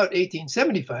 1865 to about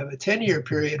 1875, a 10-year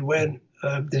period when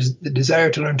there's the desire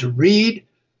to learn to read,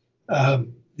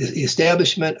 the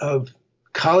establishment of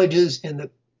colleges in the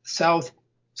South.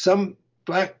 Some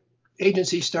Black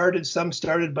agencies started, some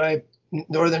started by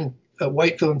northern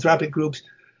white philanthropic groups,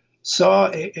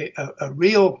 saw a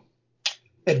real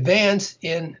advance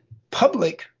in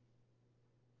public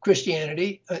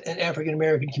Christianity in African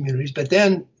American communities. But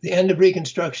then the end of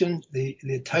Reconstruction,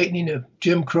 the tightening of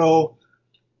Jim Crow,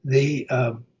 the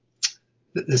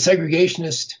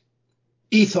segregationist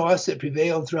ethos that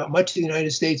prevailed throughout much of the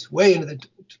United States way into the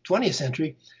 20th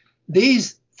century,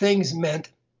 these things meant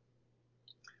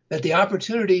that the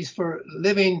opportunities for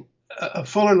living a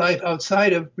fuller life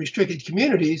outside of restricted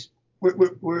communities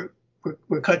were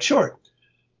cut short.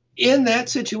 In that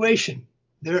situation,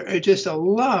 there are just a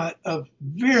lot of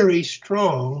very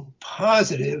strong,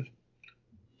 positive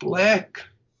Black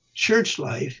church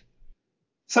life.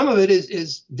 Some of it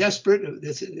is desperate.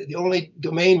 It's the only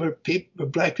domain where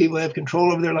Black people have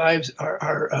control over their lives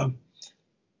are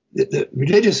the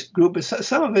religious group.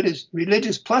 Some of it is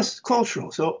religious plus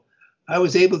cultural. So I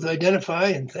was able to identify,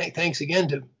 and thanks again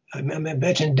to, I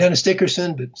mentioned Dennis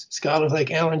Dickerson, but scholars like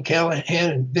Alan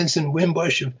Callahan and Vincent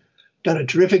Wimbush have done a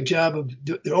terrific job of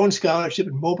their own scholarship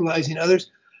and mobilizing others.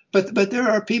 But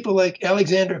there are people like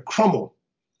Alexander Crummell,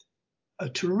 a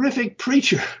terrific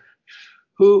preacher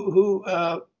who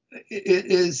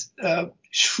is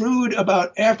shrewd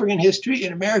about African history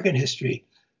and American history,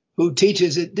 who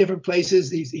teaches at different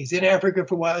places. He's in Africa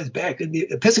for a while. He's back in the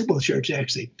Episcopal Church,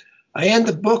 actually. I end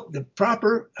the book, The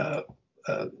Proper,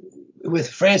 with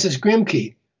Francis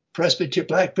Grimke,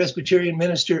 Black Presbyterian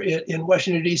minister in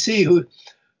Washington, D.C., who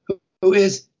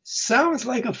sounds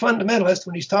like a fundamentalist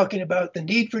when he's talking about the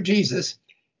need for Jesus.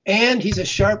 And he's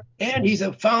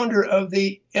a founder of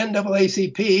the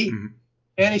NAACP, mm-hmm.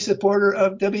 and a supporter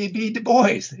of W.B. Du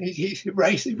Bois. He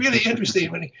writes, it's really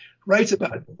interesting when he writes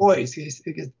about Du Bois.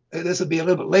 This will be a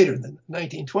little bit later in the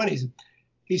 1920s.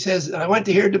 He says, I went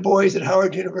to hear Du Bois at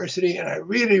Howard University, and I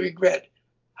really regret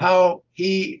how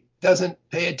he doesn't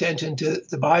pay attention to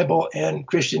the Bible and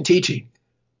Christian teaching.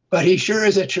 But he sure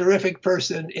is a terrific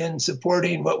person in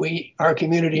supporting what our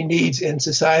community needs in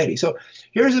society. So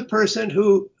here's a person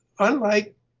who,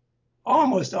 unlike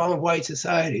almost all of white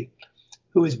society,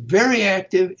 who is very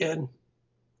active in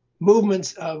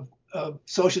movements of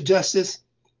social justice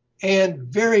and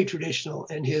very traditional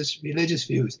in his religious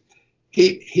views.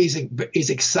 He's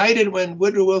excited when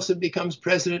Woodrow Wilson becomes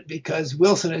president because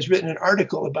Wilson has written an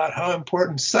article about how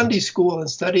important Sunday school and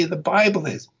study of the Bible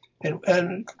is.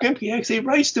 And Grimke actually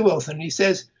writes to Wilson. He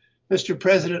says, Mr.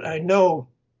 President, I know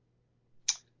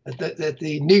that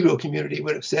the Negro community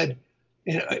would have said,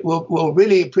 we'll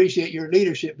really appreciate your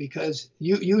leadership because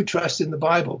you trust in the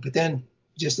Bible. But then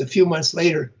just a few months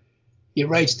later, he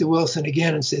writes to Wilson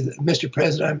again and says, Mr.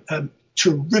 President, I'm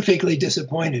terrifically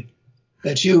disappointed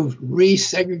that you've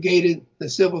resegregated the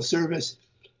civil service,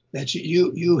 that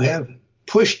you have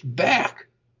pushed back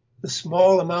the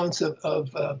small amounts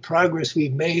of progress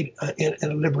we've made in a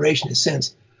liberationist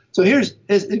sense. So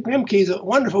Grimke is a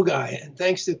wonderful guy, and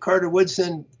thanks to Carter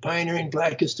Woodson, pioneering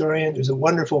Black historian, there's a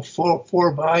wonderful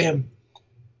four-volume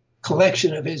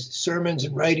collection of his sermons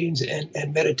and writings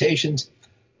and meditations.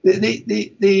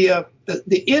 The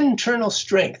internal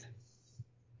strength,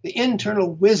 the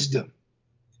internal wisdom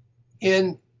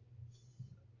in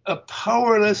a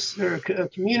powerless or a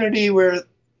community where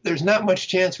there's not much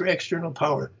chance for external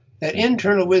power. That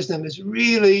internal wisdom is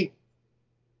really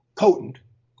potent.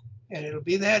 And it'll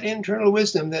be that internal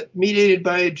wisdom that, mediated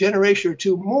by a generation or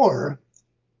two more,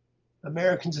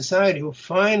 American society will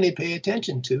finally pay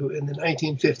attention to in the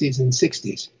 1950s and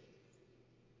 60s.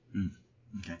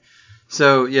 Okay.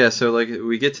 So like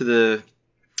we get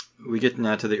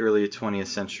now to the early 20th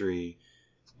century,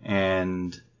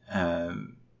 and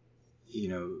in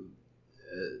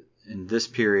this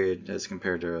period as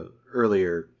compared to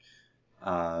earlier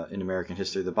in American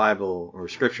history, the Bible or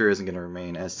Scripture isn't going to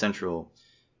remain as central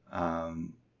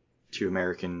to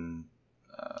American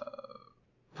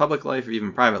public life or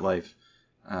even private life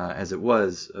as it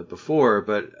was before.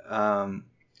 But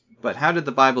how did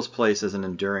the Bible's place as an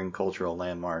enduring cultural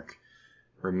landmark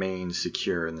remain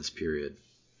secure in this period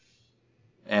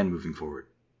and moving forward?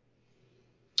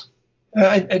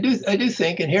 I do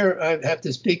think, and here I have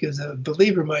to speak as a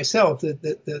believer myself, that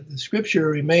the Scripture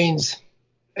remains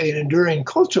an enduring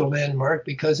cultural landmark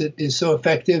because it is so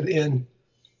effective in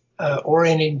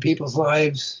orienting people's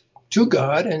lives to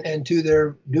God and to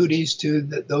their duties to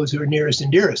those who are nearest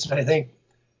and dearest. And I think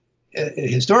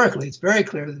historically, it's very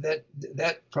clear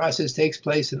that process takes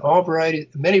place in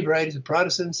many varieties of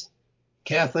Protestants,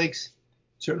 Catholics,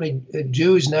 certainly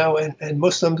Jews now, and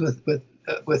Muslims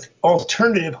with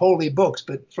alternative holy books,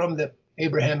 but from the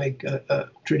Abrahamic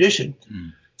tradition.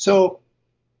 So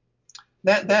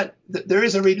that there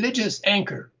is a religious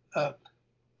anchor.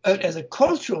 As a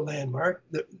cultural landmark,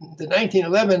 the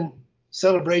 1911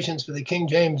 celebrations for the King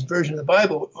James Version of the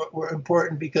Bible were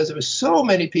important because there were so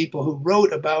many people who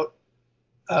wrote about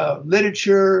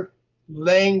literature,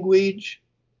 language,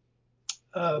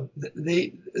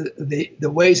 the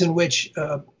ways in which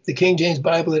the King James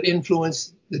Bible had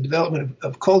influenced the development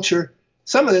of culture.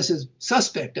 Some of this is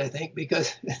suspect, I think,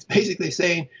 because it's basically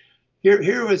saying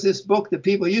here was this book that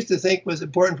people used to think was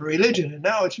important for religion, and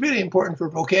now it's really important for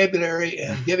vocabulary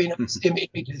and giving us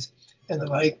images and the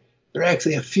like. There are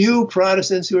actually a few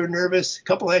Protestants who are nervous, a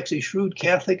couple actually shrewd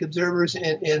Catholic observers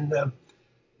in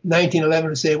 1911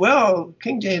 to say, well,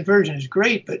 King James Version is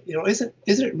great, but isn't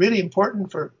it really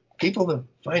important for people to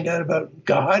find out about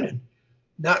God and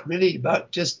not really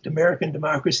about just American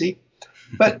democracy?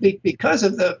 But because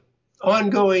of the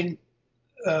ongoing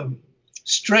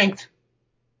strength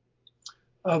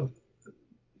of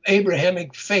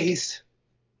Abrahamic faith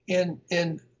in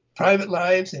private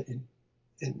lives and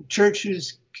in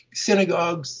churches,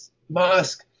 synagogues,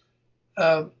 mosques,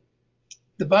 the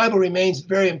Bible remains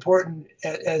very important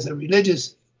as a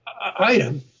religious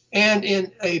item. And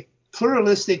in a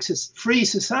pluralistic, free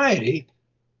society,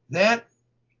 that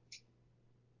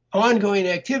ongoing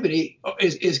activity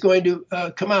is going to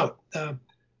come out.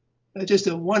 Just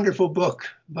a wonderful book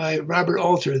by Robert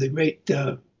Alter, the great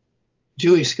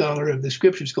Jewish scholar of the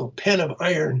scriptures, called Pen of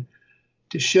Iron,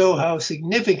 to show how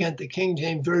significant the King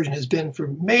James Version has been for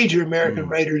major American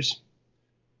writers,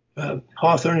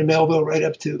 Hawthorne and Melville, right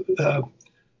up to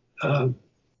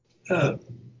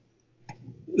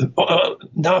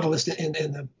novelists in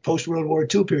the post-World War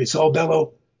II period, Saul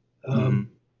Bellow, and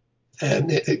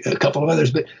a couple of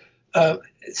others. But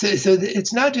so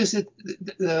it's not just that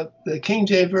the King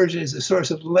James Version is a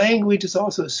source of language, it's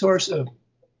also a source of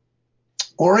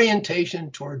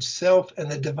orientation towards self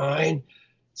and the divine,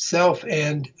 self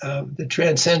and the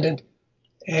transcendent.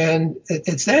 And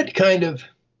it's that kind of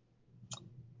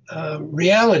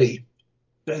reality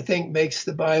that I think makes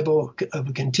the Bible of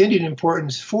a continued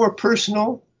importance for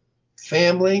personal,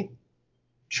 family,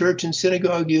 church and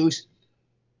synagogue use,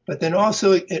 but then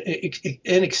also an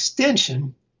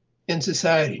extension in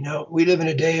society. Now, we live in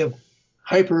a day of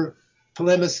hyper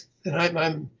polemics, and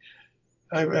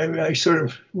I sort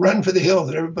of run for the hills,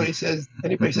 and anybody says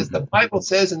the Bible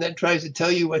says, and then tries to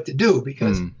tell you what to do,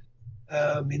 because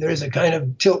there is a kind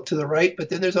of tilt to the right, but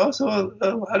then there's also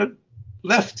a lot of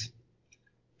left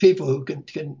people who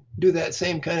can do that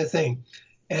same kind of thing.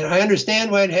 And I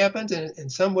understand why it happens, and in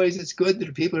some ways it's good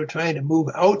that people are trying to move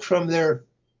out from their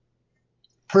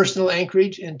personal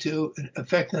anchorage into an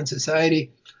effect on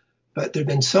society. But there have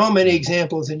been so many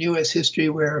examples in U.S. history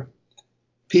where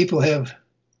people have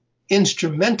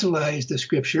instrumentalized the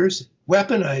scriptures,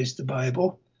 weaponized the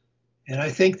Bible, and I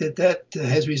think that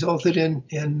has resulted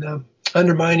in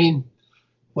undermining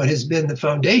what has been the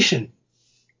foundation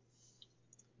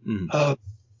of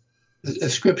a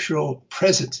scriptural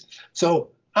presence. So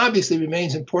obviously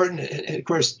remains important. And of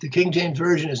course, the King James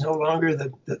Version is no longer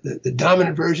the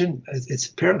dominant version. It's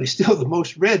apparently still the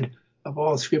most read of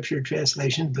all scripture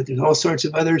translations, but there's all sorts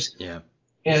of others. Yeah.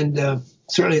 And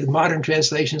certainly the modern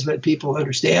translations let people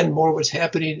understand more what's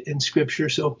happening in scripture.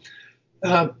 So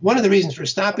one of the reasons for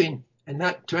stopping and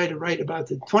not trying to write about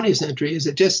the 20th century is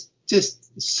that just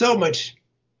so much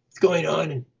going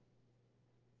on and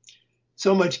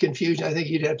so much confusion. I think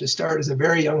you'd have to start as a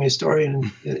very young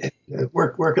historian and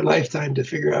work a lifetime to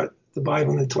figure out the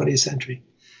Bible in the 20th century.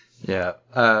 Yeah.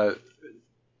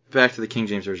 Back to the King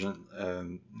James Version.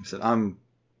 I said I'm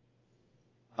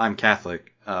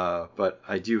Catholic, but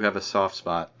I do have a soft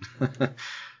spot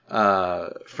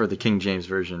for the King James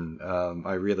Version.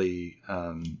 I really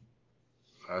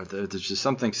there's just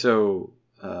something so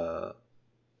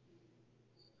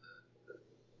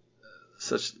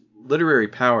such literary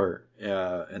power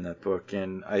in that book,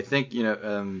 and I think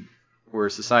we're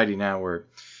a society now where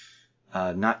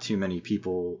not too many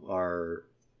people are,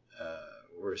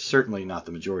 or certainly not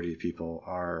the majority of people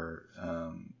are,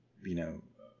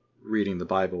 reading the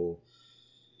Bible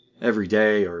every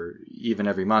day or even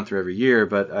every month or every year.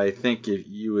 But I think it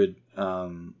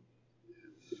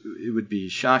would be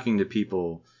shocking to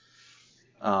people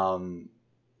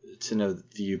to know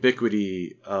the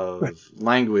ubiquity of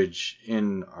language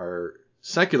in our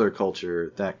secular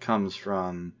culture that comes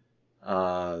from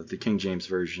the King James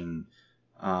Version.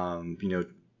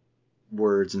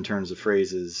 Words in terms of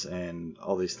phrases and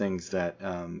all these things that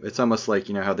it's almost like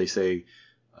how they say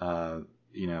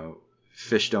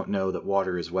fish don't know that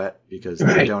water is wet because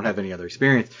they don't have any other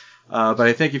experience. But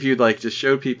I think if you'd just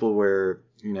show people where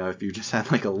if you just had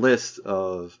a list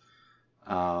of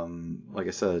like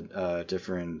I said,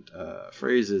 different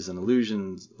phrases and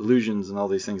allusions and all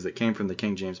these things that came from the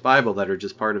King James Bible that are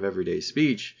just part of everyday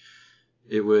speech,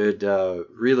 it would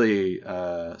really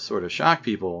sort of shock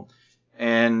people.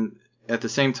 And at the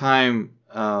same time,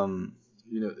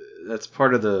 that's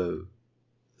part of the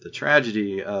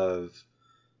tragedy of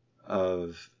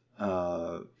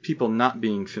people not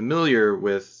being familiar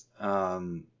with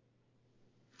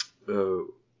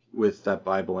with that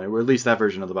Bible, or at least that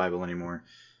version of the Bible anymore,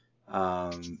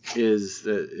 is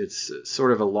that it's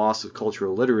sort of a loss of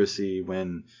cultural literacy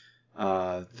when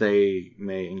they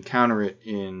may encounter it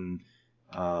in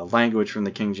language from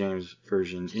the King James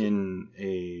Version in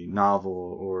a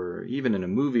novel or even in a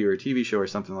movie or a TV show or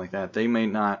something like that. They may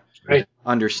not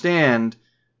understand,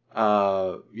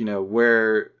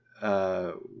 where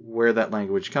that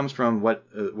language comes from, what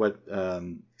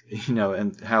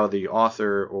and how the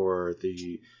author or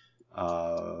the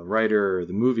writer or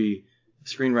the movie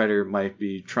screenwriter might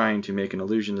be trying to make an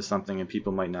allusion to something, and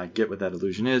people might not get what that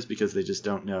allusion is because they just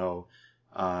don't know,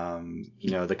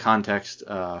 the context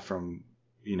from,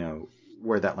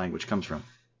 where that language comes from.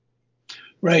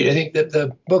 Right. I think that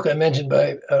the book I mentioned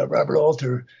by Robert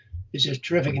Alter is just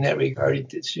terrific in that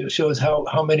regard. It shows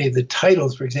how many of the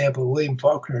titles, for example, William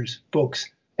Faulkner's books,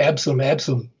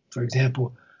 Absalom, for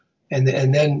example, and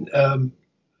then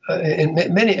in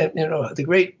many, the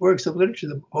great works of literature,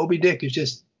 the Moby Dick is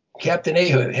just Captain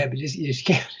Ahab. You just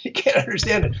can't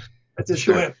understand it. That's just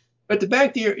sure. But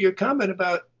back to your comment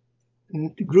about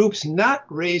groups not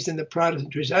raised in the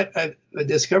Protestant tradition, I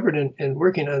discovered in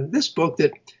working on this book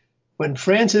that when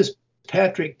Francis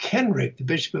Patrick Kenrick,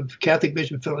 the Catholic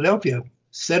Bishop of Philadelphia,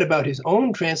 said about his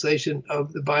own translation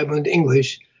of the Bible into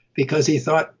English because he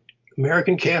thought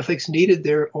American Catholics needed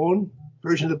their own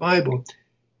version of the Bible,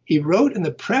 he wrote in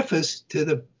the preface to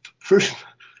the first,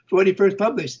 what he first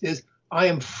published is, "I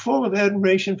am full of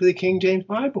admiration for the King James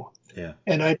Bible. Yeah.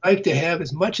 And I'd like to have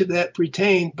as much of that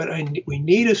retained, but we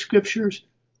need a scriptures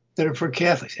that are for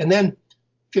Catholics." And then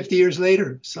 50 years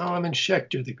later, Solomon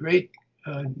Schechter, the great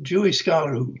Jewish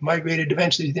scholar who migrated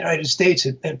eventually to the United States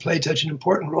and played such an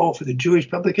important role for the Jewish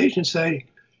Publication Society,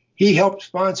 he helped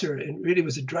sponsor and really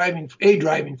was a driving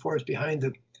force behind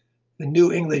the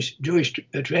New English Jewish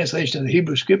translation of the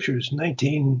Hebrew Scriptures,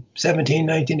 1917,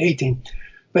 1918.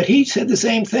 But he said the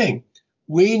same thing.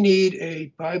 We need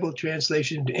a Bible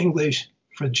translation to English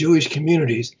for Jewish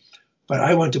communities. But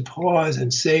I want to pause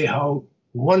and say how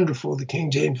wonderful the King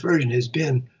James Version has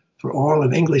been for all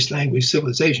of English language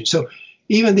civilization. So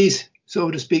even these,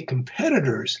 so to speak,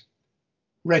 competitors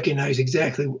recognize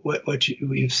exactly what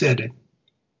you've said.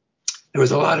 There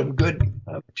was a lot of good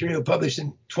material published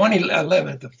in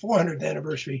 2011, the 400th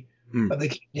anniversary of the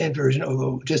King James Version,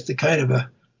 although just a kind of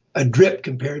a drip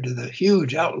compared to the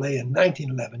huge outlay in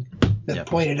 1911 that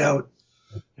pointed out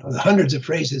the hundreds of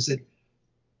phrases that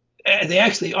they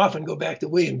actually often go back to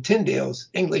William Tyndale's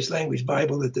English language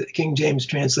Bible that the King James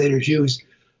translators use,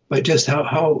 but just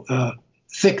how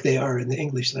thick they are in the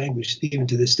English language even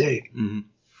to this day. Mm-hmm.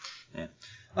 Yeah.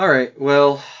 All right.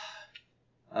 Well,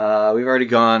 we've already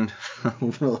gone a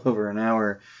little over an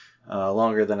hour,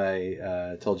 longer than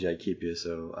I told you I'd keep you,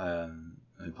 so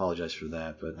I apologize for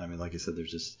that. But I mean, like I said,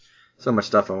 there's just so much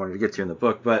stuff I wanted to get to in the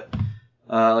book. But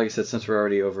like I said, since we're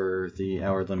already over the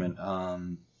hour limit,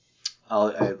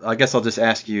 I guess I'll just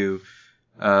ask you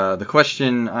the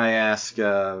question I ask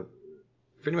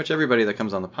pretty much everybody that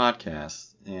comes on the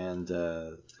podcast, and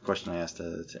the question I ask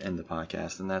to end the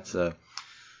podcast, and that's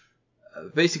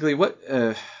basically what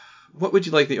would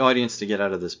you like the audience to get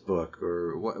out of this book,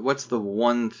 or what's the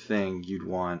one thing you'd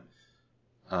want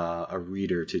a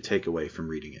reader to take away from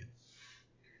reading it?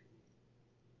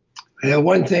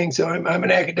 One thing. So I'm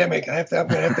an academic. I'm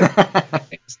going to have to.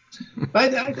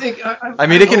 I think. I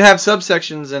mean, it can have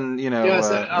subsections, and Yes,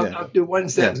 I'll do one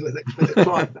sentence with a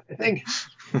clause. I think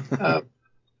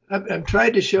I've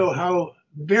tried to show how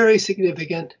very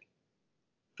significant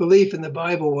belief in the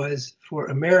Bible was for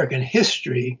American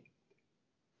history,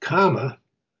 while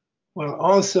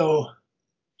also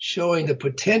showing the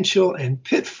potential and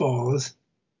pitfalls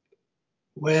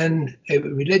when a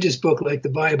religious book like the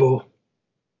Bible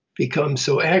becomes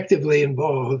so actively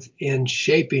involved in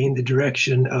shaping the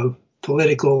direction of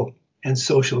political and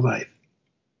social life.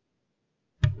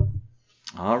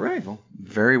 All right. Well,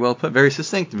 very well put. Very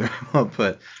succinct. Very well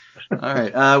put. All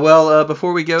right. Well,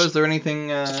 before we go, is there anything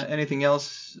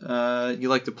else you'd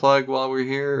like to plug while we're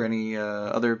here? Any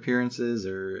other appearances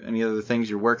or any other things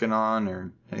you're working on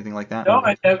or anything like that? No,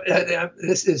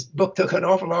 this book took an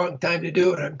awful long time to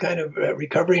do, and I'm kind of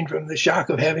recovering from the shock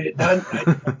of having it done.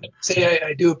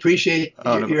 I do appreciate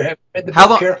your having read the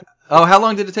book carefully. How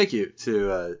long did it take you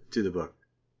to do the book?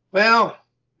 Well,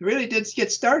 it really did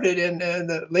get started in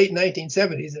the late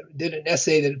 1970s. I did an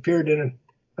essay that appeared in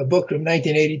a book from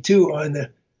 1982 on the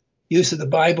use of the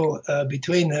Bible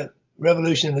between the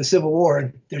Revolution and the Civil War.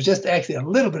 And there's just actually a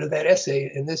little bit of that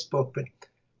essay in this book, but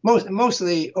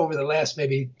mostly over the last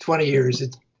maybe 20 years,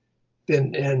 it's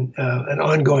been an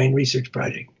ongoing research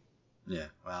project. Yeah,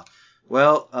 wow.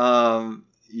 Well,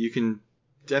 you can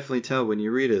definitely tell when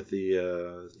you read it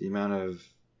the amount of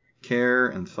care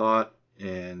and thought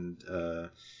and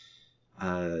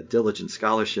diligent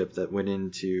scholarship that went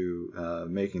into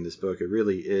making this book. It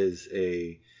really is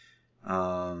I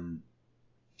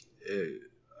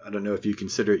don't know if you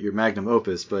consider it your magnum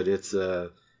opus, but it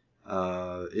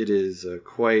is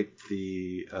quite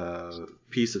the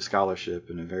piece of scholarship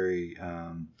and a very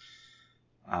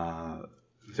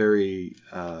very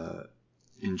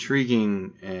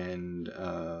intriguing and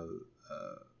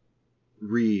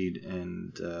read,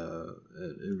 and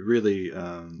really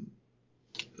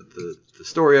the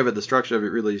story of it, the structure of it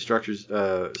really sucks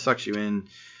you in,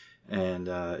 and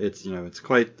it's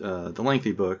quite the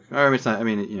lengthy book. Or, I mean, it's not. I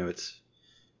mean, it's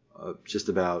just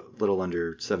about a little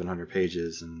under 700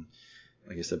 pages, and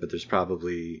like I said, but there's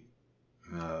probably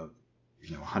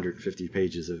 150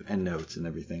 pages of endnotes and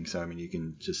everything. So I mean, you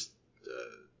can just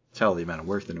tell the amount of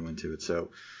work that went into it. So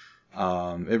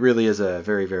it really is a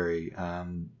very, very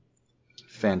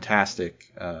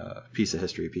fantastic piece of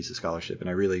history, piece of scholarship, and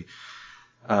I really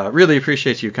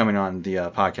appreciate you coming on the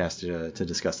podcast to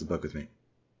discuss the book with me.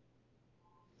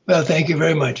 Well, thank you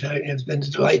very much. It's been a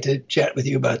delight to chat with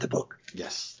you about the book.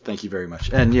 Yes, thank you very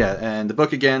much. And and the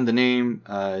book again, the name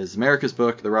is America's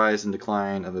Book: The Rise and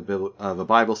Decline of a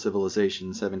Bible Civilization,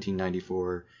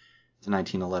 1794 to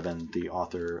 1911. The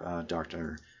author,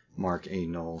 Dr. Mark A.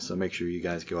 Knoll. So make sure you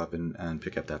guys go up and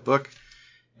pick up that book.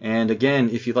 And again,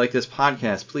 if you like this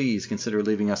podcast, please consider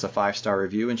leaving us a 5-star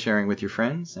review and sharing with your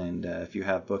friends. And if you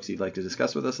have books you'd like to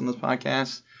discuss with us on this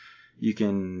podcast, you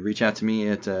can reach out to me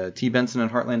at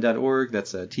tbenson@heartland.org.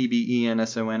 That's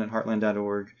TBENSON at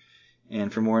heartland.org.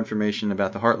 And for more information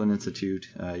about the Heartland Institute,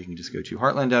 you can just go to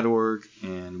heartland.org.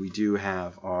 And we do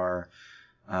have our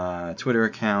Twitter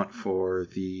account for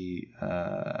the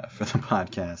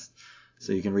podcast,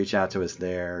 so you can reach out to us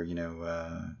there.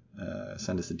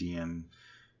 Send us a DM.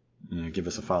 Give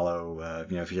us a follow.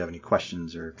 If you have any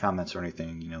questions or comments or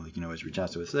anything, you can always reach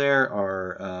out to us there.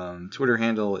 Our Twitter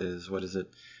handle is, what is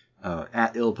it?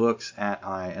 At @illbooks,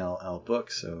 @ILL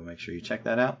books. So make sure you check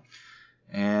that out.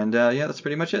 And that's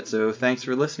pretty much it. So thanks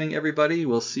for listening, everybody.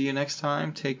 We'll see you next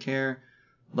time. Take care.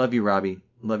 Love you, Robbie.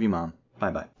 Love you, Mom.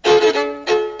 Bye-bye.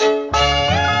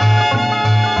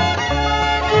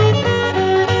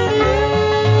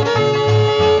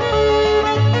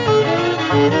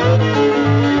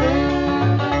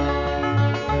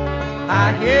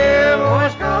 I hear a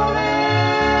voice calling.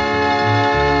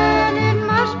 It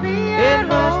must be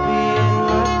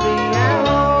our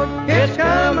Lord. It's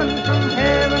coming from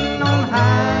heaven on high.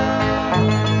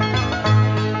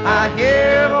 I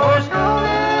hear a voice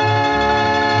calling.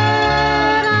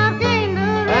 I've gained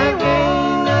the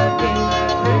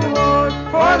reward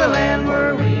for the land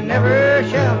where we never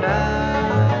shall die.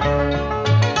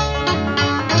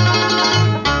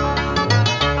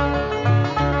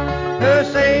 The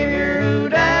Savior who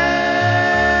died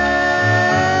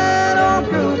on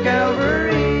cruel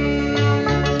Calvary,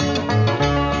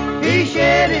 He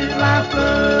shed His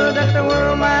lifeblood that the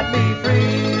world might be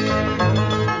free.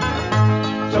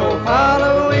 So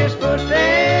follow His footsteps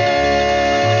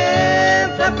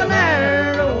up the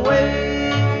narrow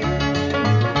way,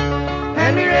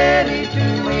 and be ready to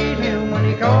meet Him when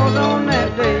He calls on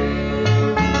that day.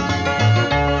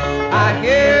 I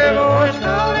hear a voice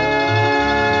calling.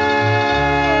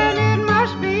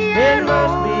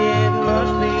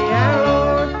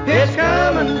 It's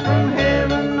coming from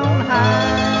heaven on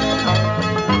high.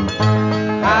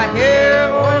 I hear a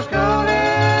voice calling.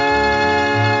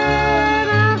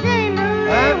 I've gained the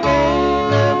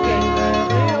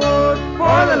reward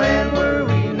for the land where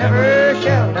we never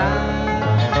shall die.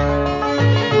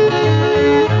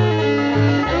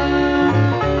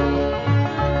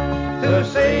 The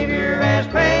Savior has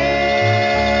paid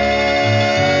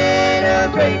a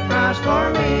great price for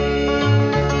me.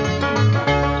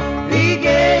 He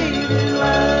gave His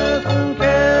love on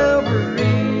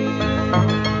Calvary.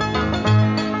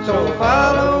 So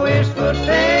follow His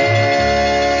footsteps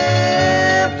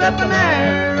up the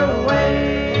narrow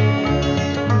way,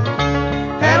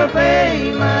 and I'll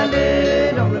pay my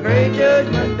debt on the great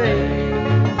judgment day.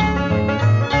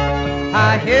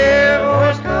 I hear a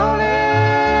voice calling.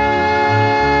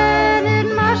 It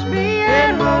must be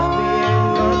our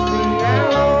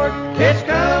Lord. It's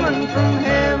coming from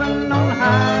heaven on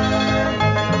high.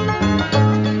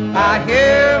 I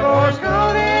hear a voice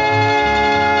calling.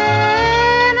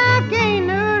 I've gained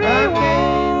the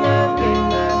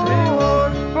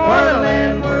reward for the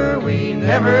land where we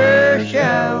never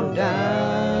shall die.